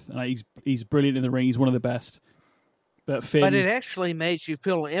Seth, and he's brilliant in the ring. He's one of the best. But Finn... But it actually made you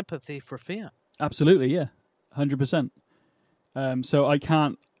feel empathy for Finn. Absolutely, yeah. 100%. So I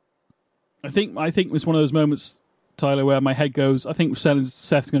can't... I think it's one of those moments, Tyler, where my head goes, I think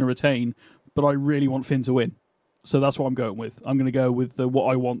Seth's going to retain, but I really want Finn to win. So that's what I'm going with. I'm going to go with what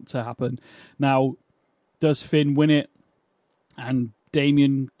I want to happen. Now, does Finn win it and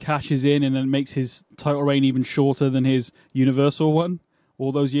Damien cashes in and then makes his title reign even shorter than his Universal one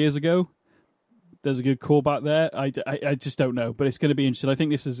all those years ago? There's a good callback there. I just don't know, but it's going to be interesting. I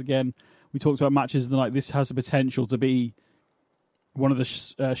think this is, again, we talked about matches of the night. This has the potential to be one of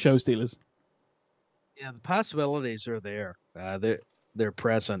the show stealers. Yeah, the possibilities are there. They're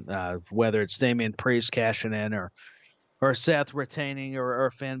present. Whether it's Damian Priest cashing in, or Seth retaining,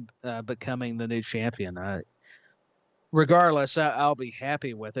 or Finn becoming the new champion. Regardless, I'll be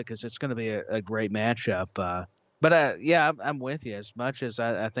happy with it because it's going to be a great matchup. But yeah, I'm with you. As much as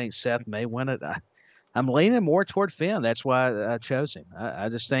I think Seth may win it, I'm leaning more toward Finn. That's why I chose him. I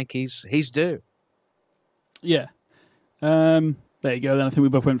just think he's due. Yeah. There you go. Then I think we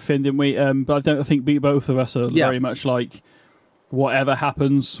both went Finn, didn't we? But I think both of us are very much like, whatever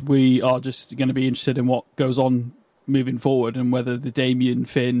happens, we are just going to be interested in what goes on moving forward and whether the Damien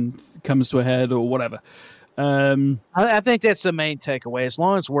Finn comes to a head or whatever. I think that's the main takeaway. As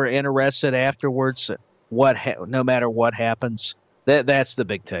long as we're interested afterwards, no matter what happens, that's the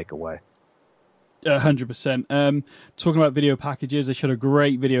big takeaway. 100%. Talking about video packages, they showed a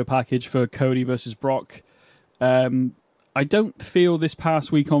great video package for Cody versus Brock. I don't feel this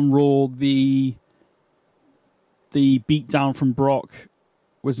past week on Raw the beatdown from Brock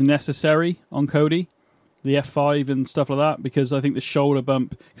was necessary on Cody, the F5 and stuff like that, because I think the shoulder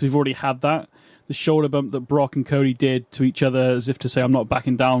bump, because we've already had that, the shoulder bump that Brock and Cody did to each other as if to say I'm not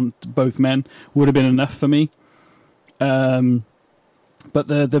backing down to both men would have been enough for me. But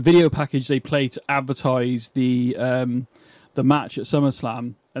the video package they played to advertise the match at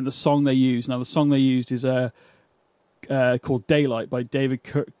SummerSlam and the song they used. Now the song they used is called Daylight by David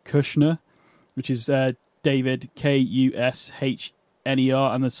Kushner, which is David Kushner,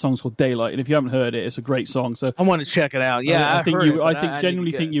 and the song's called Daylight. And if you haven't heard it, it's a great song. So I want to check it out. Yeah, I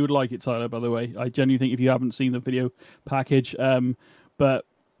genuinely think you would like it, Tyler. By the way, I genuinely think if you haven't seen the video package, but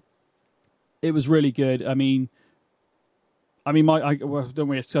it was really good. I don't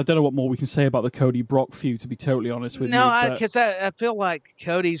know what more we can say about the Cody Brock feud. To be totally honest with you, because I feel like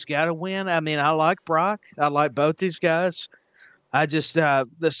Cody's got to win. I like Brock. I like both these guys. I just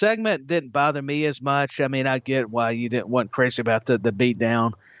the segment didn't bother me as much. I get why you didn't want crazy about the beat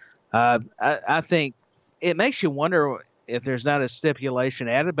down. I think it makes you wonder if there's not a stipulation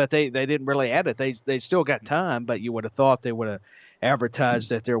added, but they didn't really add it. They still got time, but you would have thought they would have advertised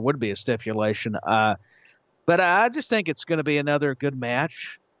that there would be a stipulation. But I just think it's going to be another good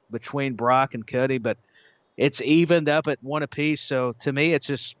match between Brock and Cody, but it's evened up at one apiece. So to me, it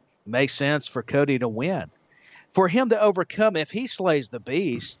just makes sense for Cody to win. For him to overcome, if he slays the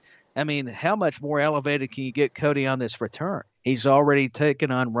beast, how much more elevated can you get Cody on this return? He's already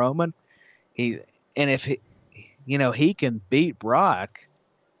taken on Roman. If he can beat Brock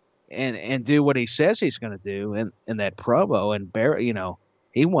and do what he says he's going to do in that promo, and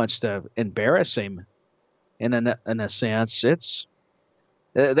he wants to embarrass him. In a sense,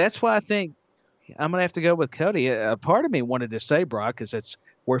 that's why I think I'm going to have to go with Cody. A part of me wanted to say Brock because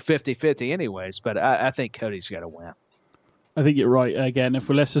we're 50-50 anyways, but I think Cody's got to win. I think you're right. Again,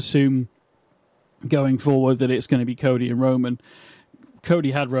 let's assume going forward that it's going to be Cody and Roman.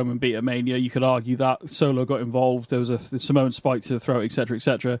 Cody had Roman beat at Mania. You could argue that Solo got involved. There was a Samoan spike to the throat, etc.,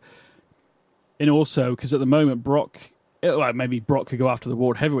 etc. And also, because at the moment, maybe Brock could go after the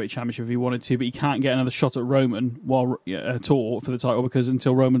World Heavyweight Championship if he wanted to, but he can't get another shot at Roman at all for the title because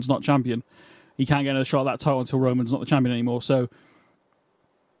until Roman's not champion, he can't get another shot at that title until Roman's not the champion anymore. So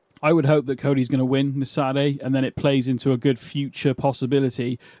I would hope that Cody's going to win this Saturday, and then it plays into a good future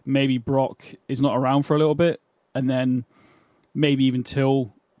possibility. Maybe Brock is not around for a little bit, and then maybe even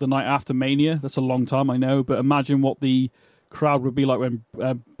till the night after Mania. That's a long time, I know, but imagine what the crowd would be like when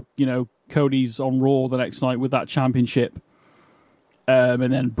Cody's on Raw the next night with that championship, and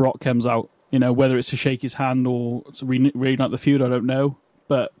then Brock comes out. Whether it's to shake his hand or to reunite the feud, I don't know,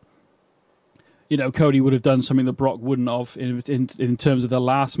 but. Cody would have done something that Brock wouldn't have in terms of the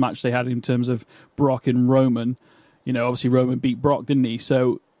last match they had in terms of Brock and Roman. Obviously Roman beat Brock, didn't he?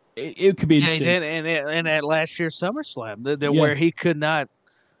 So it could be interesting. Yeah, he did, and at last year's SummerSlam, where he could not,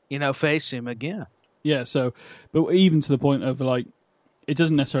 face him again. Yeah, but even to the point of, it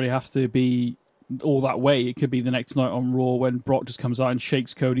doesn't necessarily have to be all that way. It could be the next night on Raw when Brock just comes out and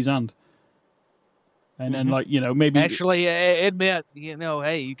shakes Cody's hand. And then, maybe... Actually, admit,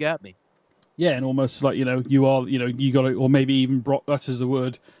 hey, you got me. Yeah, and almost like, you got to, or maybe even Brock utters the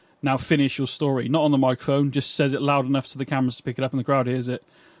word, now finish your story. Not on the microphone, just says it loud enough so the cameras to pick it up and the crowd hears it.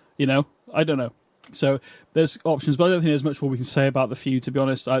 I don't know. So there's options, but I don't think there's much more we can say about the feud, to be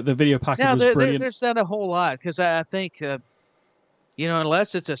honest. The video package was brilliant. There's not a whole lot, because I think,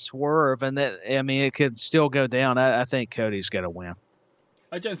 unless it's a swerve, and it could still go down, I think Cody's going to win.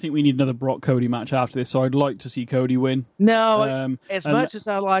 I don't think we need another Brock-Cody match after this, so I'd like to see Cody win. No, much as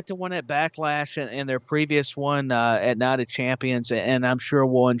I'd like to win at Backlash and their previous one at Night of Champions, and I'm sure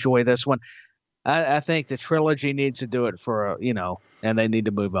we'll enjoy this one, I think the trilogy needs to do it for, and they need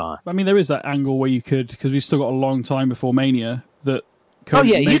to move on. I mean, there is that angle where you could, because we've still got a long time before Mania, that Cody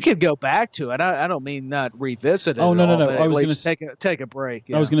you could go back to it. I don't mean not revisit it. Oh, no. I was going to take a break.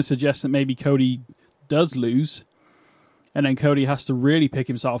 Yeah. I was going to suggest that maybe Cody does lose, and then Cody has to really pick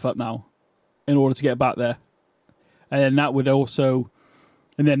himself up now in order to get back there. And then that would also...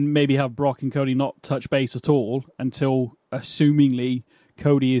 And then maybe have Brock and Cody not touch base at all until, assumingly,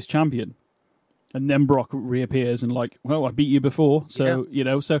 Cody is champion. And then Brock reappears and I beat you before. So,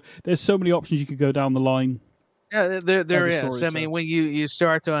 so there's so many options you could go down the line. Yeah, there is. Story, I mean, when you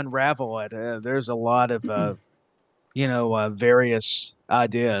start to unravel it, there's a lot of, various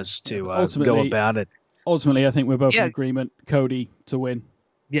ideas to go about it. Ultimately, I think we're both in agreement, Cody to win.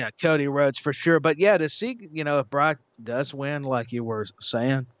 Yeah, Cody Rhodes for sure. But yeah, to see, if Brock does win, like you were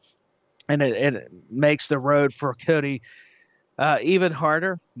saying, and it makes the road for Cody even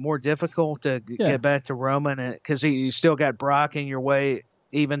harder, more difficult to get back to Roman, because you still got Brock in your way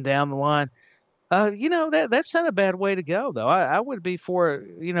even down the line. That's not a bad way to go, though. I would be for,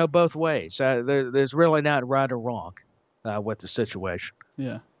 both ways. There's really not right or wrong with the situation.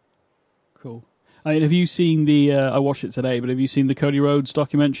 Yeah. Cool. I mean, have you seen I watched it today, but have you seen the Cody Rhodes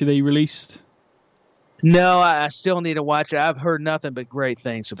documentary they released? No, I still need to watch it. I've heard nothing but great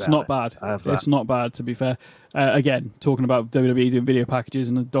things about it. It's not bad. It's not bad, to be fair. Again, talking about WWE doing video packages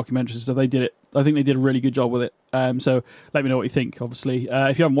and the documentaries and stuff, they did it. I think they did a really good job with it. So let me know what you think, obviously.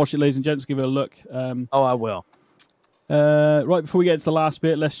 If you haven't watched it, ladies and gents, give it a look. I will. Right, before we get to the last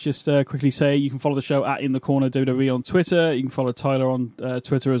bit, let's just quickly say you can follow the show at In The Corner WWE on Twitter. You can follow Tyler on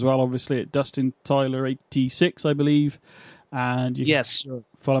Twitter as well, obviously, at Dustin Tyler86, I believe. And you can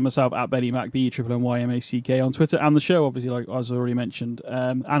follow myself at Benny Mac, BENNYMACK on Twitter, and the show, obviously, like as I already mentioned.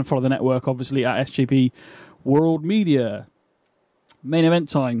 And follow the network, obviously, at SJP World Media. Main event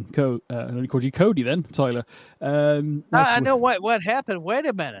time. I only called you Cody then, Tyler. I know what happened. Wait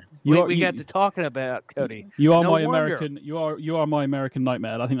a minute. We got to talking about Cody. You are my American. You are my American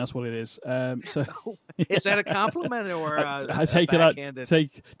nightmare. I think that's what it is. So is that a compliment or I take it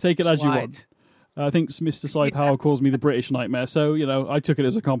as you want. I think Mr. Cy Powell calls me the British nightmare, so I took it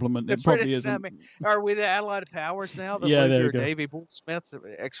as a compliment. It probably isn't. Are we the Allied Powers now? There we go. Davey Boone Smith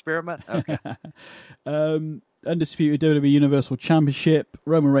experiment. Okay. Undisputed WWE Universal Championship.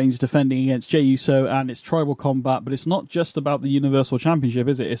 Roman Reigns defending against Jey Uso, and it's tribal combat. But it's not just about the Universal Championship,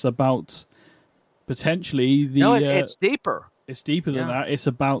 is it? It's about potentially the. No, it's deeper. It's deeper than that. It's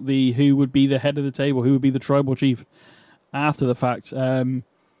about who would be the head of the table, who would be the tribal chief after the fact.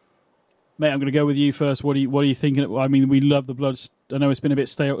 Mate, I'm going to go with you first. What are you thinking? I mean, we love the blood. I know it's been a bit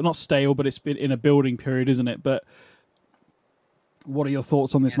stale, not stale, but it's been in a building period, isn't it? But what are your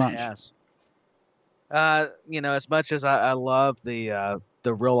thoughts on this match? Yes. As much as I love the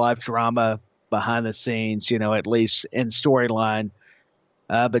real life drama behind the scenes, at least in storyline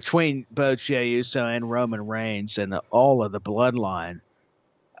between both Jey Uso and Roman Reigns and all of the bloodline,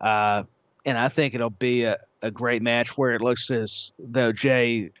 and I think it'll be a great match where it looks as though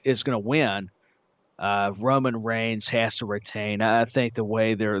Jey is going to win. Roman Reigns has to retain. I think the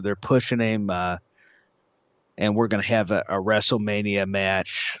way they're pushing him, and we're going to have a WrestleMania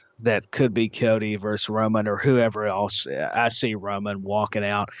match that could be Cody versus Roman or whoever else. I see Roman walking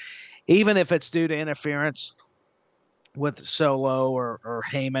out, even if it's due to interference with Solo or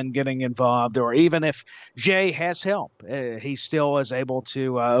Heyman getting involved, or even if Jay has help, he still is able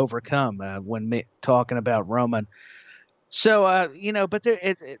to overcome when talking about Roman. So, but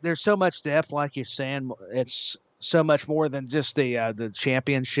there's so much depth, like you're saying. It's so much more than just the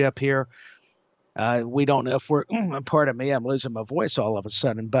championship here. We don't know if we're, pardon me, I'm losing my voice all of a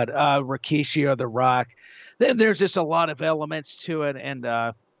sudden, but Rikishi or The Rock, there's just a lot of elements to it.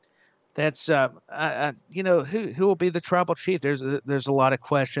 And that's, who will be the tribal chief? There's a lot of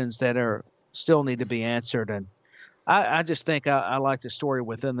questions that still need to be answered. And I just think I like the story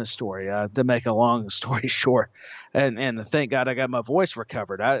within the story, to make a long story short. And thank God I got my voice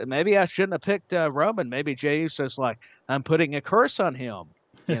recovered. Maybe I shouldn't have picked Roman. Maybe Jey Uso's like, I'm putting a curse on him.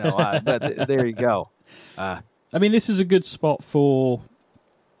 But there you go. I mean, this is a good spot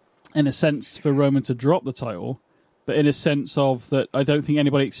in a sense, for Roman to drop the title, but in a sense of that, I don't think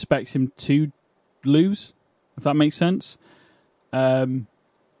anybody expects him to lose, if that makes sense.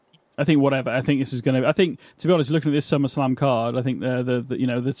 I think whatever. I think this is going to. I think, to be honest, looking at this SummerSlam card, I think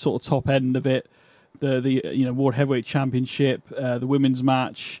the sort of top end of it, the World Heavyweight Championship, the women's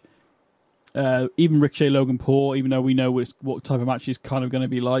match. Even Ricochet, Logan Paul, even though we know what type of match he's kind of going to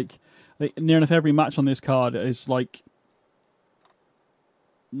be like, near enough every match on this card is like,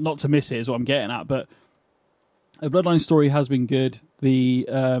 not to miss it is what I'm getting at, but the Bloodline story has been good. The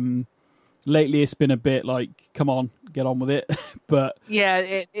lately it's been a bit like, come on, get on with it. But yeah,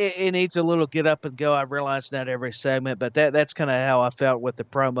 it needs a little get up and go. I realize not every segment, but that's kind of how I felt with the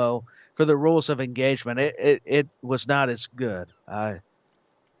promo for the rules of engagement. It was not as good.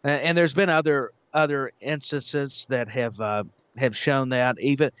 And there's been other instances that have shown that.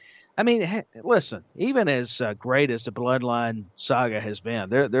 Listen, even as great as the Bloodline saga has been,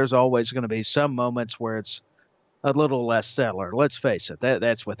 there's always going to be some moments where it's a little less stellar. Let's face it,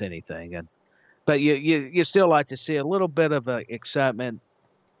 that's with anything. But you still like to see a little bit of excitement,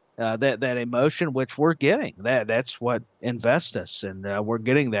 that emotion, which we're getting. That's what invests us, and we're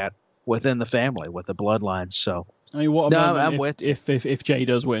getting that within the family with the Bloodline. So. I mean, what a moment if Jay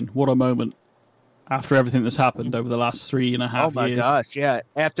does win. What a moment after everything that's happened over the last 3.5 years. Oh, my gosh, yeah.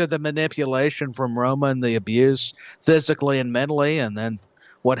 After the manipulation from Roman, the abuse physically and mentally, and then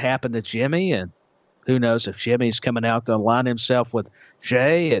what happened to Jimmy, and who knows if Jimmy's coming out to align himself with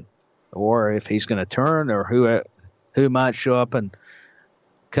Jay, or if he's going to turn, or who might show up and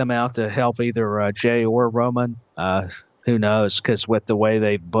come out to help either Jay or Roman. Who knows, because with the way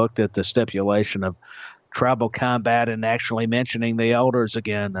they've booked it, the stipulation of tribal combat and actually mentioning the elders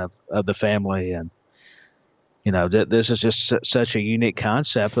again of the family. And, this is just such a unique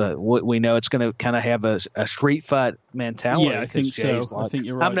concept. We know it's going to kind of have a street fight mentality. Yeah, I think so. Like, I think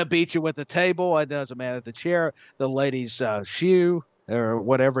you're right. I'm going to beat you with the table. It doesn't matter the chair, the lady's shoe, or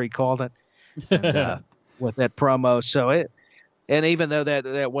whatever he called it, and, with that promo. So and even though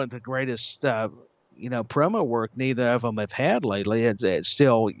that wasn't the greatest, promo work neither of them have had lately, it's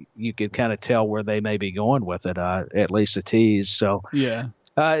still, you could kind of tell where they may be going with it, at least a tease. So yeah,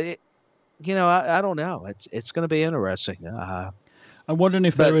 I don't know. It's going to be interesting. I'm wondering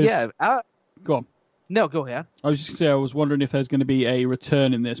if there is. Yeah, go on. No, go ahead. I was just going to say, I was wondering if there's going to be a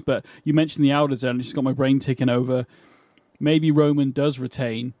return in this, but you mentioned the Elders there, and it just got my brain ticking over. Maybe Roman does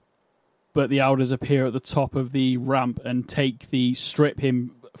retain, but the Elders appear at the top of the ramp and strip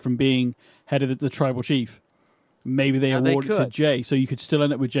him from being head of the tribal chief. Maybe they award it to Jay, so you could still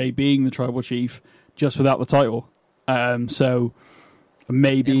end up with Jay being the tribal chief just without the title. So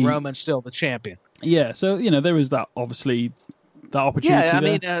maybe and Roman's still the champion. Yeah, so there is that, obviously, that opportunity. Yeah, I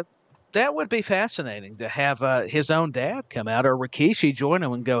mean, that would be fascinating to have his own dad come out, or Rikishi join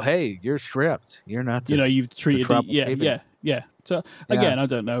him and go, "Hey, you're stripped. You're not the you've treated yeah. So again, I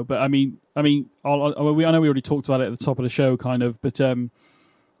don't know, but I know we already talked about it at the top of the show, kind of, but.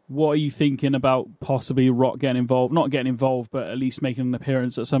 What are you thinking about possibly Rock getting involved? Not getting involved, but at least making an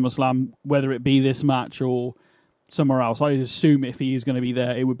appearance at SummerSlam, whether it be this match or somewhere else. I assume if he is going to be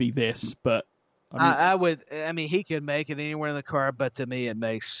there, it would be this. But he could make it anywhere in the card, but to me,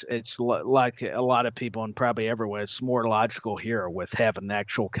 it's like a lot of people and probably everywhere. It's more logical here with having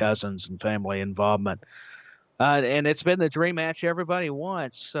actual cousins and family involvement, and it's been the dream match everybody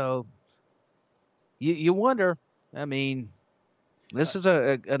wants. So you wonder. I mean. This is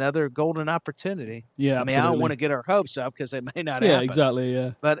another golden opportunity. Yeah, I don't want to get our hopes up because it may not happen. Yeah, exactly,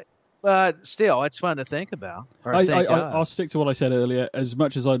 yeah. But still, it's fun to think about. I'll stick to what I said earlier. As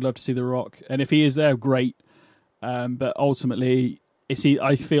much as I'd love to see The Rock, and if he is there, great. But ultimately,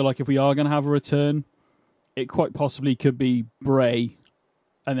 I feel like if we are going to have a return, it quite possibly could be Bray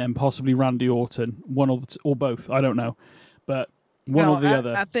and then possibly Randy Orton, one or both. I don't know, but one or the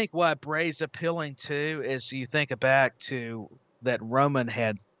other. I think what Bray's appealing to is you think back to that Roman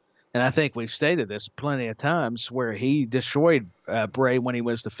had, and I think we've stated this plenty of times, where he destroyed Bray when he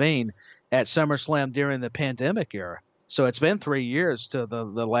was the Fiend at SummerSlam during the pandemic era. So it's been 3 years to the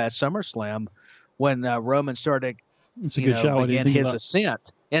last SummerSlam when Roman started, began his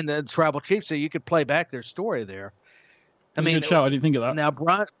ascent in the Tribal Chief. So you could play back their story there. That's a good shout. I didn't think of that. Now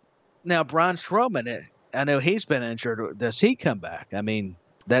Braun Strowman, I know he's been injured. Does he come back? I mean,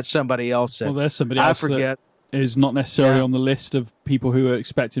 that's somebody else. There's somebody else that is not necessarily on the list of people who are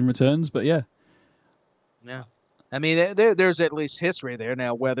expecting returns, but yeah. Yeah. I mean, there's at least history there.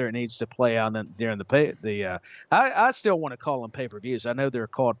 Now, whether it needs to play out during I still want to call them pay-per-views. I know they're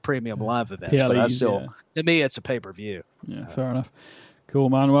called premium live events, PLEs, but to me, it's a pay-per-view. Yeah, fair enough. Cool,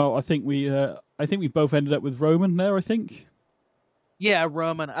 man. Well, I think we've both ended up with Roman there. I think. Yeah,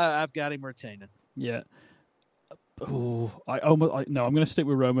 Roman. I've got him retaining. Yeah. Oh, I'm going to stick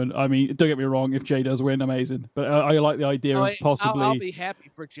with Roman. I mean, don't get me wrong. If Jay does win, amazing. But I like the idea of possibly. I'll be happy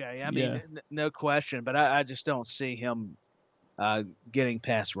for Jay. I mean, no question. But I just don't see him getting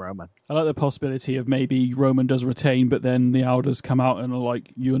past Roman. I like the possibility of maybe Roman does retain, but then the Elders come out and are like,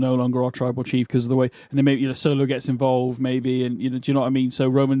 "You're no longer our tribal chief," because of the way, and then maybe Solo gets involved, maybe, and do you know what I mean? So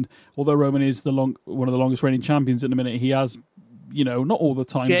Roman, although Roman is one of the longest reigning champions at the minute, he has, not all the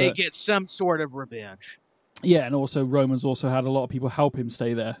time. Jay gets some sort of revenge. Yeah, and also Roman's also had a lot of people help him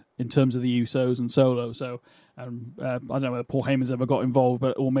stay there in terms of the Usos and Solo. So I don't know whether Paul Heyman's ever got involved,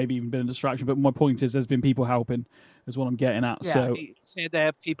 or maybe even been a distraction. But my point is, there's been people helping, is what I'm getting at. Yeah, so he's had to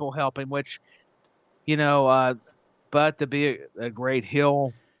have people helping, which, but to be a great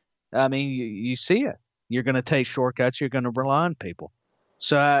heel, I mean, you see it. You're going to take shortcuts. You're going to rely on people.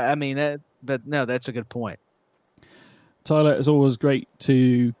 So but no, that's a good point. Tyler, it's always great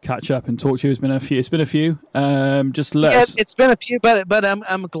to catch up and talk to you. It's been a few. It's been a few, but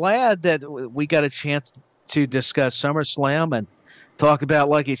I'm glad that we got a chance to discuss SummerSlam and talk about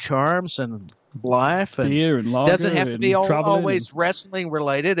Lucky Charms and life and beer and lager. Doesn't have to be always wrestling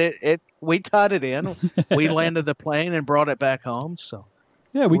related. We tied it in. We landed the plane and brought it back home. So.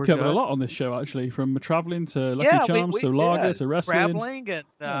 Yeah, we covered a lot on this show, actually, from traveling to Lucky Charms to lager to wrestling. Traveling and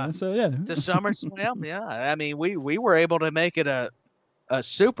to SummerSlam, yeah. I mean, we were able to make it a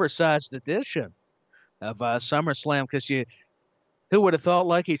supersized edition of SummerSlam because who would have thought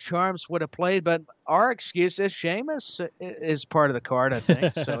Lucky Charms would have played? But our excuse is Sheamus is part of the card, I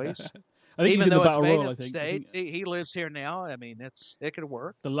think. So I think he's in the Battle Royal, I think. States, he lives here now. I mean, it could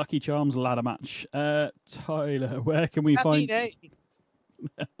work. The Lucky Charms ladder match. Tyler, where can we find...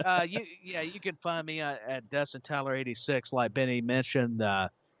 you can find me at Dustin Tyler 86, like Benny mentioned,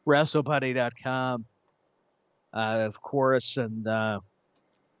 WrestleBuddy.com, of course, and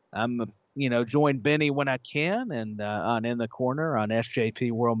I'm join Benny when I can, and on In the Corner on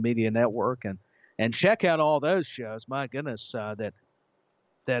SJP World Media Network, and check out all those shows. My goodness,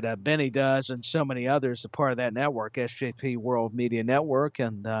 that Benny does, and so many others, a part of that network, SJP World Media Network,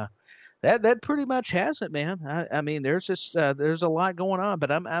 and That pretty much has it, man. I mean, there's a lot going on,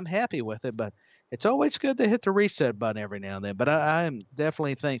 but I'm happy with it. But it's always good to hit the reset button every now and then. But I am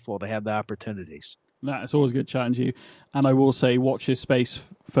definitely thankful to have the opportunities. It's always good chatting to you. And I will say, watch this space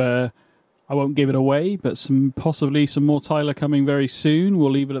for, I won't give it away, but possibly some more Tyler coming very soon.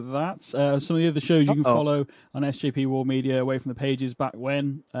 We'll leave it at that. Some of the other shows you can follow on SJP World Media, away from the pages back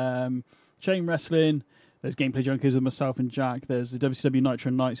when. Chain Wrestling. There's Gameplay Junkies with myself and Jack. There's the WCW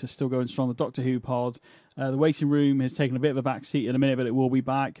Nitro Nights is still going strong. The Doctor Who pod. The Waiting Room has taken a bit of a back seat in a minute, but it will be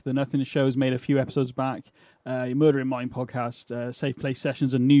back. The Nothing Show has made a few episodes back. Your Murder in Mind podcast. Safe Place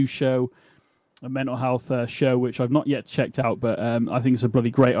Sessions, a new show. A mental health show, which I've not yet checked out, but I think it's a bloody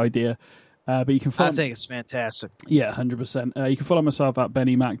great idea. But you can follow. I think it's fantastic. Yeah, 100%. You can follow myself at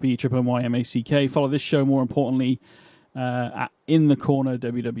Benny Mac, BMYMACK. Follow this show, more importantly, at In the Corner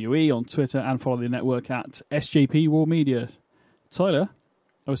WWE on Twitter, and follow the network at SJP World Media. Tyler,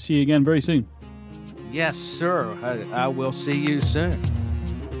 I will see you again very soon. Yes, sir. I will see you soon.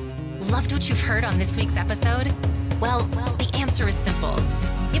 Loved what you've heard on this week's episode? Well, the answer is simple.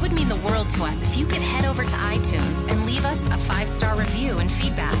 It would mean the world to us if you could head over to iTunes and leave us a 5-star review and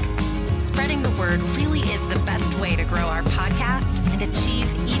feedback. Spreading the word really is the best way to grow our podcast and achieve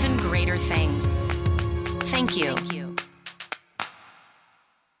even greater things. Thank you.